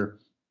writer,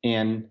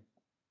 and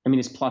I mean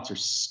his plots are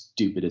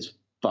stupid as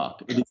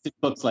fuck. It's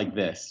books like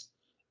this.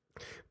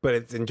 But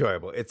it's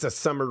enjoyable. It's a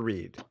summer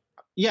read.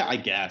 Yeah, I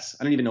guess.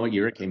 I don't even know what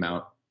year it came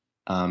out.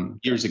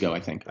 Years ago, I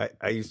think.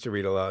 I used to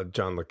read a lot of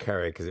John le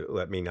Carré because it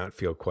let me not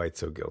feel quite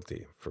so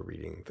guilty for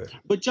reading the...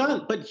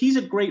 But he's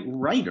a great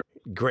writer.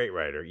 Great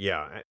writer,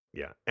 yeah.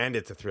 And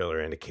it's a thriller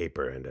and a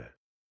caper and a...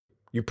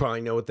 You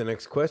probably know what the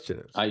next question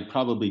is. I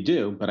probably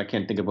do, but I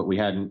can't think of what we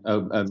had in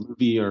a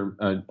movie or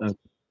a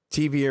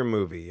TV or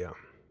movie, yeah.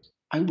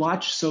 I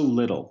watch so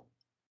little.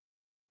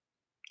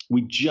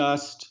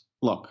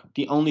 Look,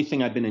 the only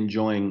thing I've been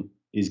enjoying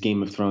is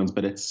Game of Thrones,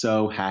 but it's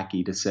so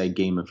hacky to say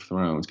Game of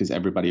Thrones because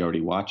everybody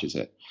already watches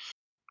it.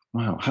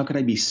 Wow, how could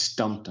I be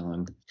stumped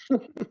on?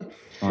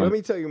 Let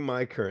me tell you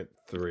my current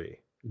three.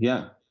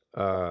 Yeah.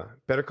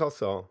 Better Call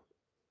Saul.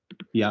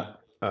 Yeah.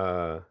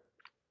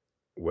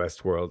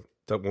 Westworld.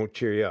 That won't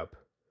cheer you up.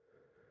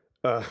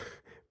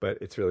 But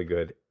it's really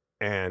good.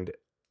 And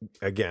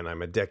again,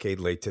 I'm a decade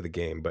late to the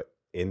game, but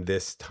in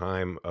this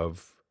time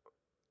of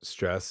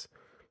stress,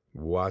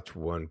 watch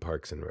one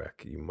Parks and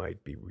Rec. You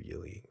might be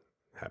really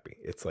happy.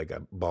 It's like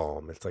a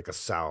balm. It's like a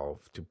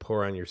salve to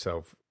pour on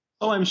yourself.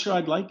 Oh, I'm sure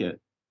I'd like it.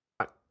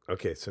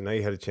 Okay, so now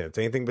you had a chance.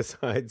 Anything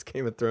besides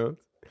Game of Thrones?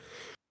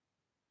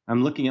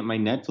 I'm looking at my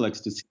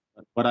Netflix to see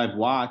what I've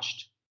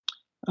watched.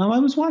 I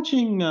was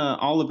watching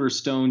Oliver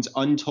Stone's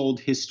Untold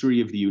History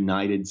of the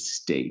United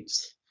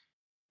States.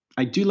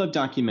 I do love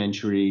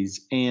documentaries,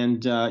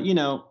 and,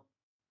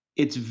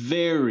 it's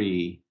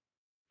very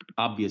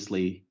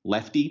obviously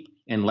lefty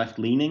and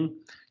left-leaning.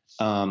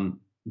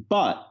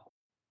 But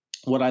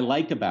what I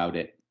like about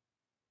it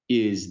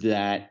is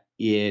that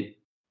it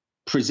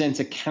presents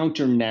a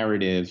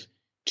counter-narrative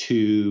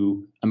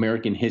to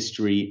American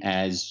history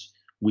as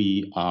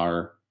we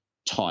are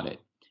taught it.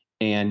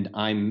 And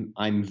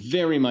I'm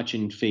very much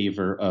in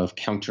favor of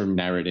counter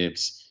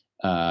narratives,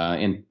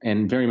 and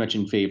very much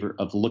in favor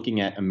of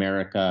looking at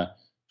America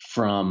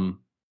from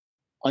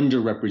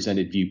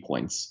underrepresented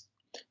viewpoints.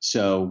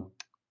 So,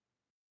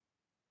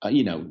 so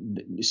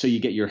you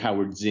get your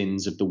Howard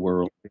Zinns of the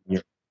world,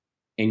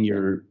 and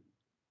your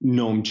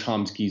Noam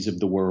Chomskys of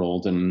the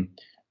world, and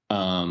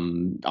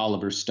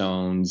Oliver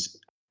Stones,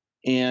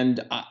 and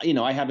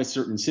I have a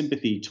certain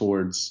sympathy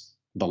towards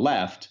the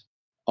left.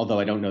 Although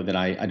I don't know that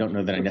I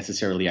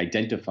necessarily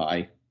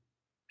identify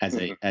as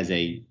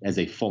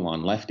a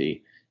full-on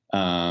lefty,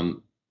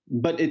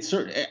 but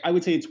I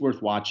would say it's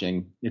worth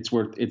watching. It's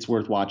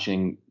worth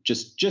watching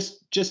just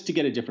to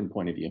get a different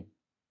point of view.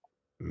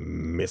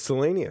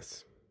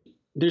 Miscellaneous.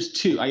 There's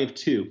two. I have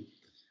two.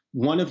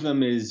 One of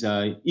them is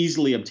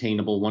easily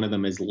obtainable. One of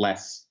them is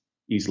less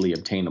easily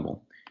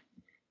obtainable.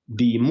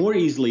 The more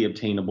easily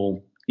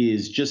obtainable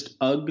is just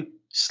UGG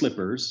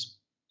slippers,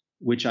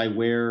 which I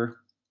wear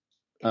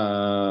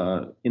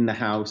in the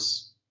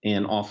house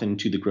and often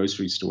to the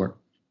grocery store.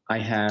 I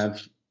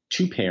have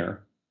two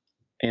pair,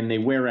 and they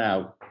wear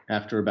out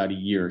after about a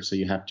year, so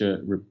you have to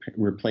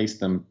replace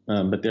them.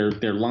 But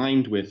they're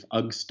lined with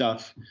UGG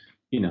stuff,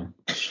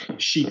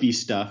 sheepy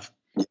stuff,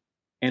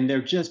 and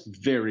they're just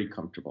very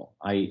comfortable.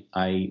 I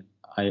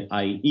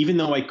even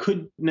though I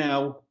could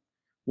now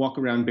walk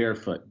around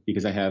barefoot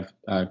because I have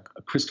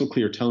crystal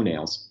clear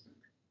toenails,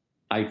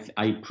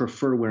 I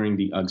prefer wearing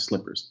the UGG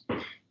slippers.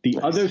 The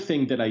other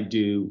thing that I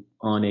do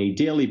on a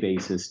daily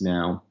basis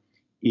now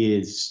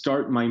is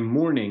start my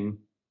morning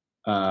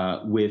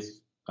with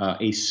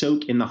a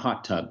soak in the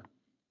hot tub,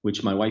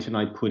 which my wife and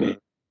I put in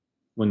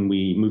when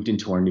we moved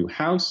into our new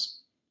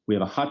house. We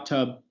have a hot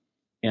tub,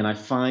 and I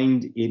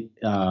find it.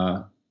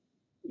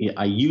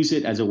 I use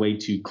it as a way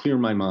to clear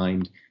my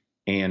mind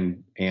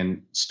and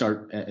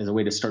start as a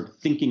way to start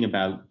thinking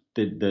about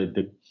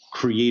the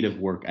creative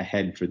work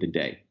ahead for the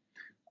day.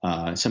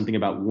 Something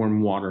about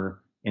warm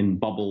water and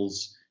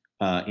bubbles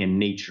and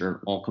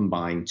nature all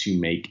combined to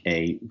make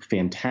a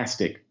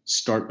fantastic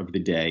start of the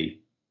day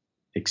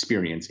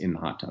experience in the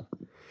hot tub.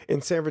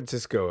 In San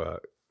Francisco,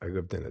 I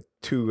lived in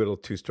two little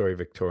two-story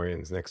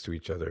Victorians next to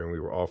each other, and we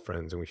were all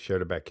friends, and we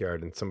shared a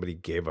backyard, and somebody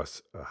gave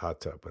us a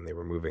hot tub when they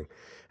were moving.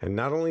 And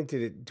not only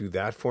did it do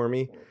that for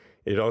me,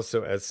 it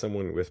also, as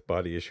someone with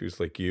body issues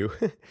like you,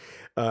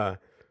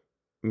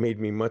 made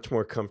me much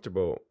more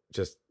comfortable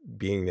just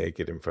being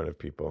naked in front of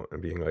people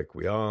and being like,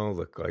 we all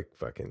look like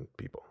fucking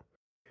people.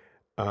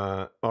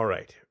 All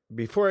right.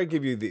 Before I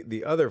give you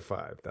the other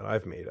 5 that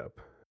I've made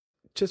up,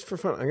 just for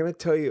fun, I'm going to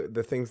tell you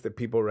the things that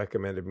people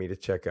recommended me to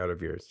check out of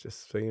yours,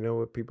 just so you know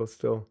what people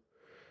still...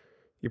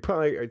 You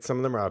probably... Some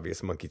of them are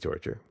obvious. Monkey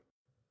Torture.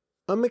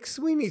 A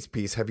McSweeney's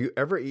piece, Have You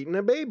Ever Eaten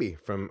a Baby?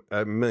 From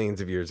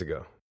millions of years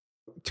ago.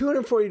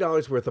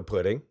 $240 worth of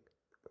pudding.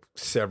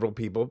 Several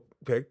people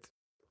picked.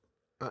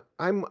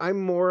 I'm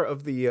more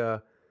of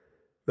the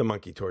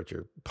Monkey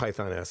Torture,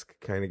 Python-esque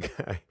kind of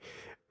guy.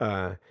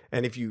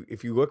 And if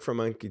you look for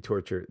Monkey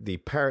Torture, the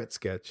parrot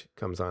sketch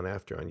comes on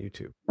after on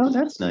YouTube. Oh,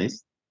 that's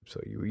nice. So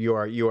you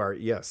are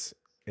yes,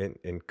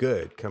 in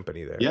good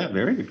company there. Yeah,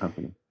 very good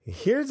company.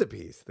 Here's a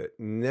piece that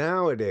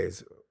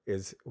nowadays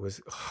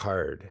was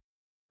hard.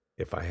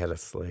 If I Had a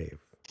Slave.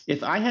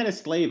 If I Had a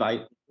Slave,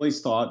 I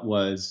always thought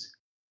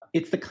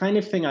it's the kind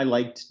of thing I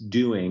liked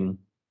doing,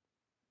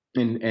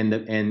 and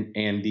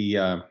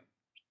the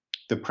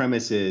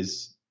premise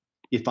is,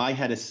 if I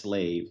had a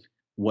slave,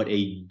 what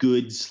a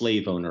good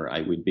slave owner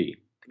I would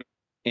be,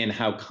 and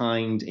how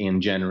kind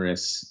and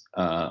generous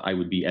I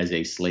would be as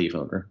a slave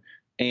owner.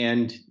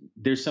 And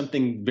there's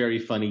something very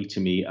funny to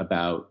me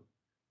about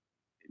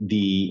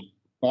the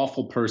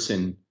awful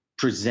person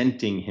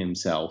presenting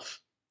himself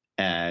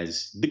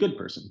as the good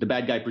person, the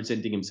bad guy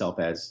presenting himself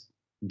as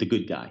the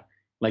good guy.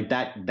 Like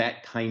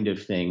that kind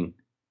of thing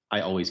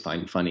I always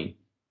find funny.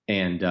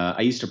 And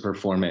I used to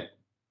perform it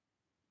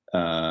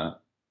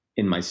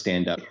in my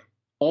stand-up,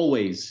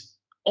 always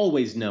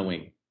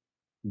knowing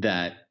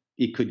that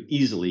it could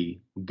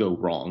easily go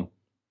wrong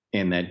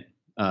and that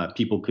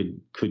people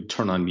could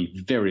turn on me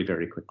very,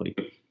 very quickly.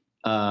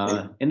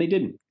 And they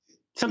didn't.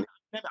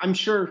 I'm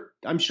sure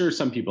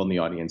some people in the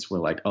audience were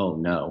like, oh,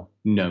 no.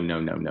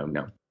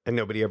 And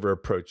nobody ever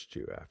approached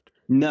you after?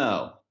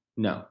 No.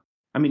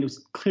 I mean, it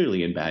was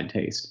clearly in bad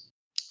taste.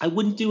 I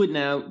wouldn't do it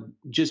now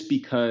just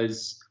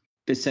because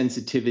the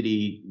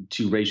sensitivity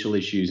to racial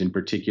issues in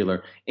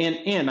particular.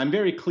 And I'm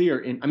very clear,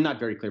 and I'm not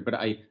very clear, but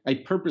I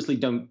purposely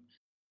don't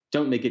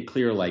make it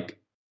clear, like,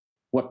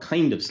 what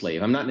kind of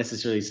slave. I'm not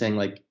necessarily saying,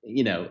 like,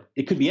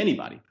 it could be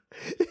anybody.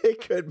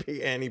 It could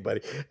be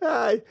anybody.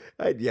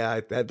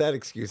 That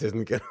excuse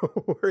isn't going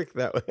to work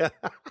that way.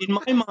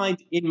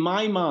 In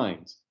my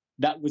mind,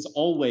 that was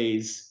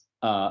always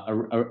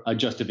a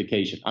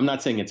justification. I'm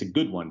not saying it's a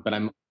good one, but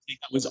that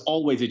was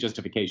always a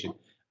justification.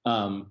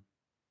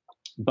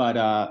 But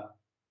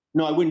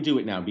no, I wouldn't do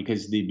it now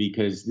because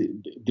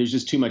there's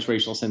just too much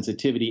racial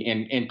sensitivity,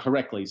 and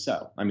correctly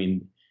so. I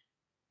mean,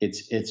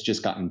 it's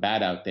just gotten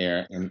bad out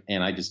there,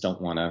 and I just don't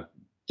want to.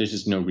 There's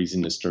just no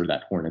reason to stir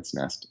that hornet's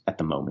nest at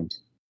the moment.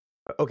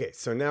 Okay,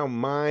 so now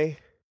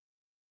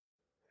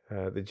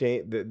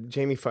the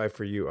Jamie 5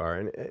 for you are,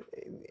 and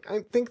I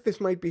think this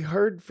might be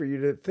hard for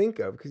you to think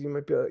of because you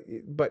might be,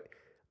 but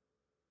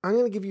I'm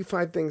going to give you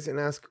 5 things and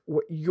ask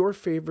what your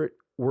favorite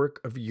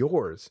work of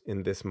yours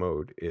in this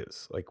mode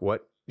is. Like,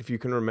 what, if you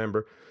can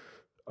remember,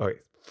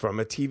 from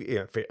a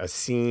TV, a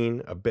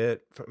scene, a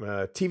bit, from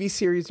a TV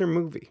series or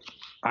movie.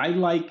 I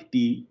like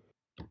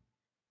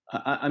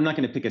I'm not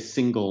going to pick a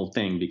single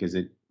thing because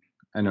I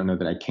don't know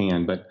that I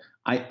can, but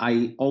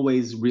I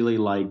always really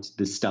liked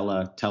the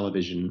Stella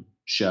television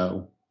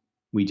show.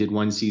 We did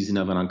one season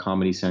of it on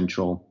Comedy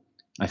Central.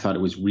 I thought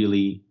it was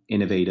really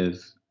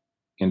innovative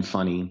and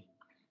funny.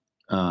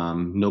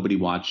 Nobody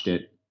watched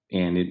it,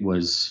 and it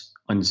was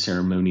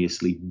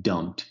unceremoniously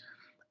dumped.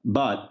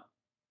 But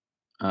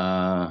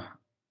I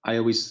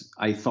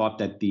thought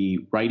that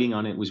the writing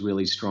on it was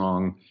really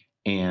strong,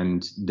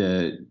 and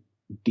the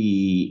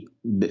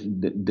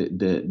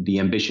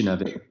ambition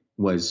of it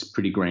was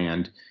pretty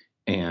grand,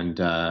 and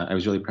I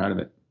was really proud of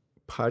it.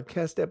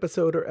 Podcast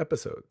episode or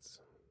episodes?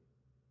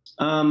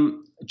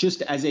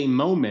 Just as a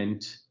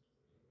moment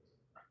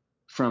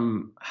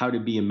from How to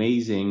Be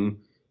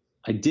Amazing,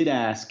 I did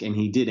ask, and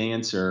he did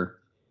answer.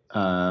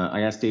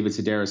 I asked David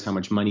Sedaris how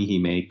much money he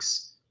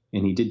makes,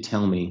 and he did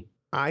tell me.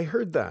 I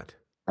heard that.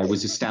 I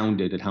was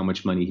astounded at how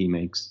much money he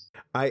makes.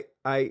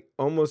 I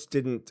almost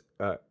didn't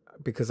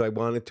because I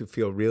wanted to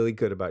feel really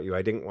good about you.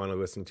 I didn't want to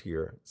listen to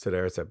your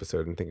Sedaris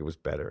episode and think it was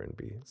better and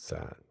be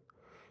sad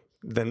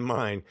than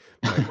mine.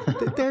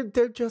 But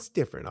they're just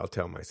different, I'll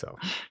tell myself.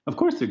 Of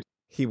course,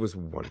 He was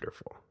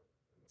wonderful.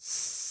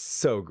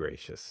 So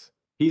gracious.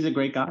 he's a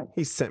great guy.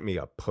 He sent me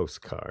a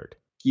postcard.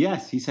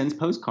 Yes, he sends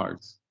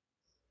postcards.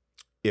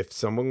 If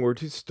someone were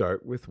to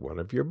start with one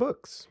of your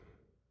books,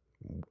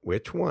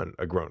 which one?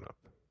 A grown-up.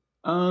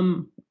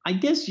 I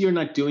guess You're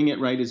Not Doing It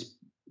Right is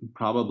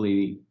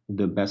probably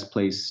the best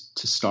place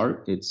to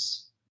start.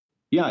 It's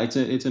a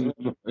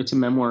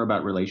memoir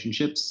about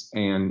relationships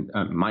and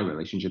my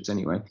relationships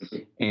anyway,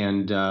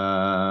 and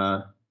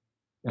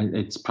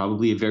it's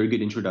probably a very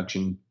good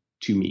introduction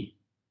to me.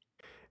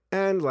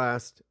 And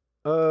last,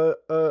 a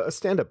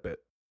stand-up bit,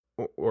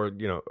 or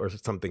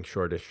something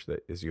shortish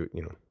that is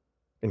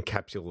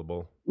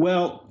encapsulable.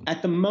 Well,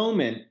 at the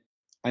moment,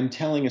 I'm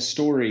telling a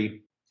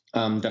story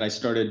that I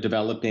started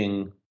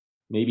developing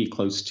maybe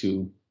close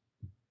to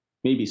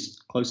a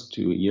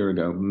year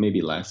ago,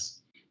 maybe less,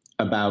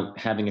 about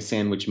having a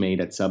sandwich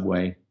made at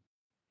Subway.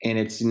 And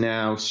it's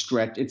now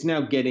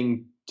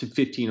getting to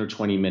 15 or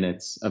 20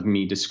 minutes of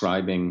me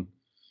describing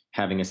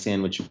having a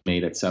sandwich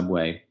made at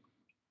Subway.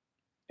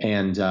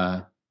 And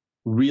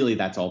really,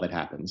 that's all that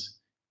happens.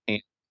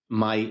 And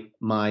my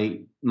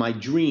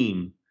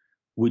dream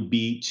would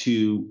be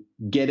to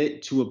get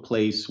it to a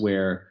place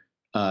where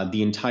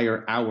the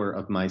entire hour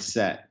of my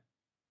set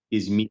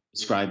is me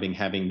describing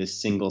having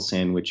this single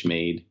sandwich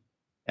made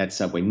at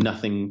Subway.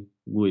 Nothing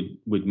would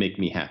make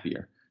me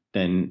happier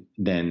than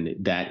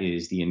that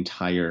is the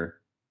entire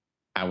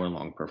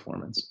hour-long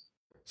performance.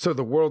 So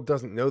the world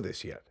doesn't know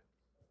this yet.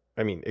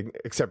 I mean,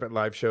 except at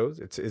live shows.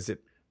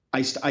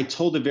 I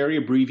told a very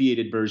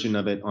abbreviated version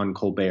of it on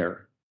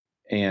Colbert,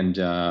 and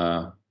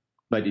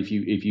but if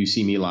you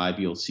see me live,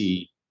 you'll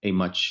see a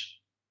much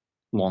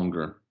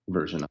longer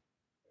version of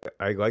it.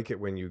 I like it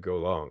when you go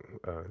long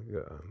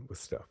with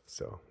stuff.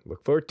 So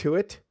look forward to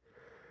it.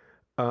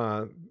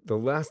 The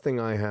last thing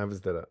I have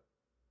is that a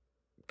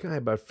guy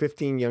about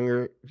 15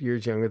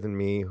 years younger than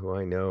me, who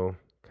I know,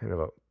 kind of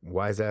a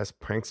wise-ass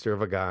prankster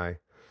of a guy,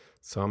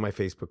 saw my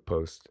Facebook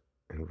post,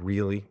 and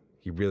he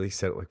really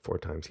said it like 4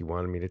 times. He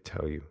wanted me to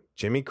tell you,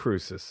 Jimmy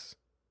Crucis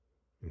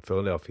in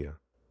Philadelphia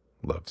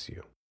loves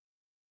you.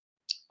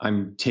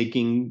 I'm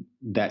taking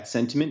that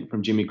sentiment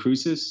from Jimmy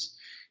Crucis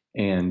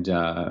and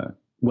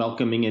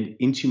welcoming it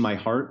into my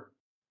heart.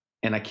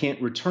 And I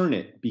can't return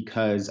it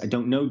because I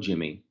don't know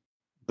Jimmy.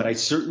 But I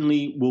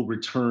certainly will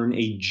return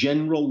a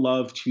general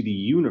love to the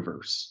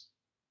universe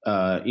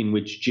in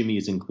which Jimmy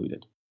is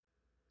included.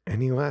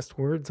 Any last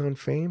words on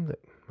fame that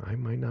I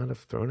might not have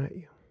thrown at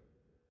you?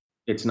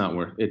 It's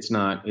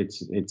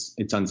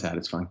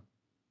unsatisfying.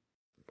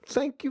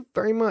 Thank you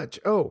very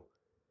much. Oh,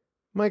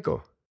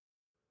 Michael,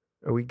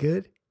 are we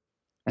good?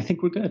 I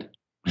think we're good.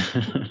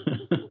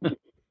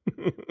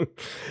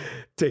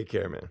 Take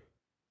care, man.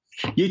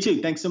 You too.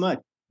 Thanks so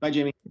much. Bye,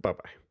 Jamie.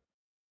 Bye-bye.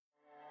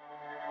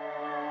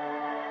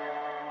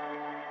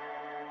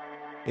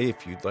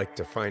 If you'd like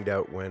to find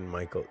out when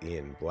Michael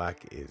Ian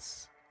Black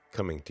is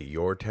coming to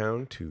your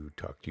town to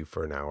talk to you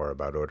for an hour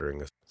about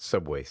ordering a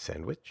Subway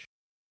sandwich,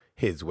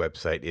 his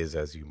website is,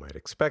 as you might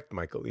expect,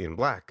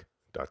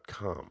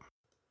 michaelianblack.com.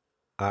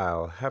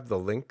 I'll have the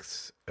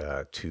links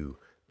to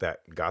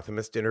that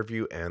Gothamist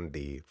interview and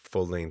the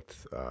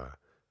full-length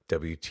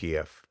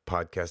WTF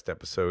podcast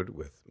episode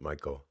with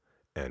Michael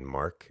and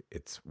Mark.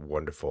 It's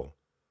wonderful,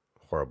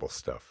 horrible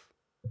stuff.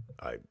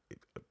 I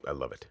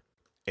love it.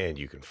 And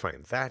you can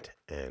find that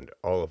and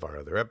all of our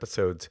other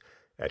episodes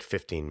at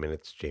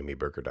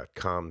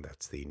 15minutesjamieberger.com.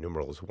 That's the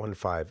numerals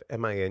 15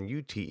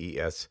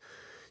 MINUTES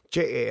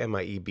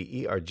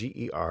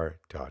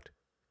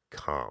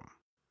JAMIEBERGER.com.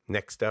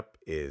 Next up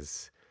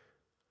is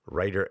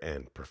writer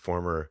and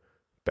performer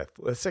Beth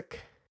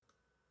Lissick.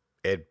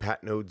 Ed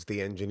Patnode's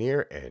the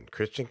engineer, and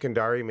Christian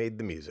Kandari made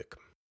the music.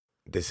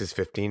 This is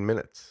 15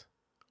 Minutes.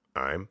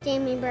 I'm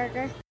Jamie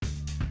Berger.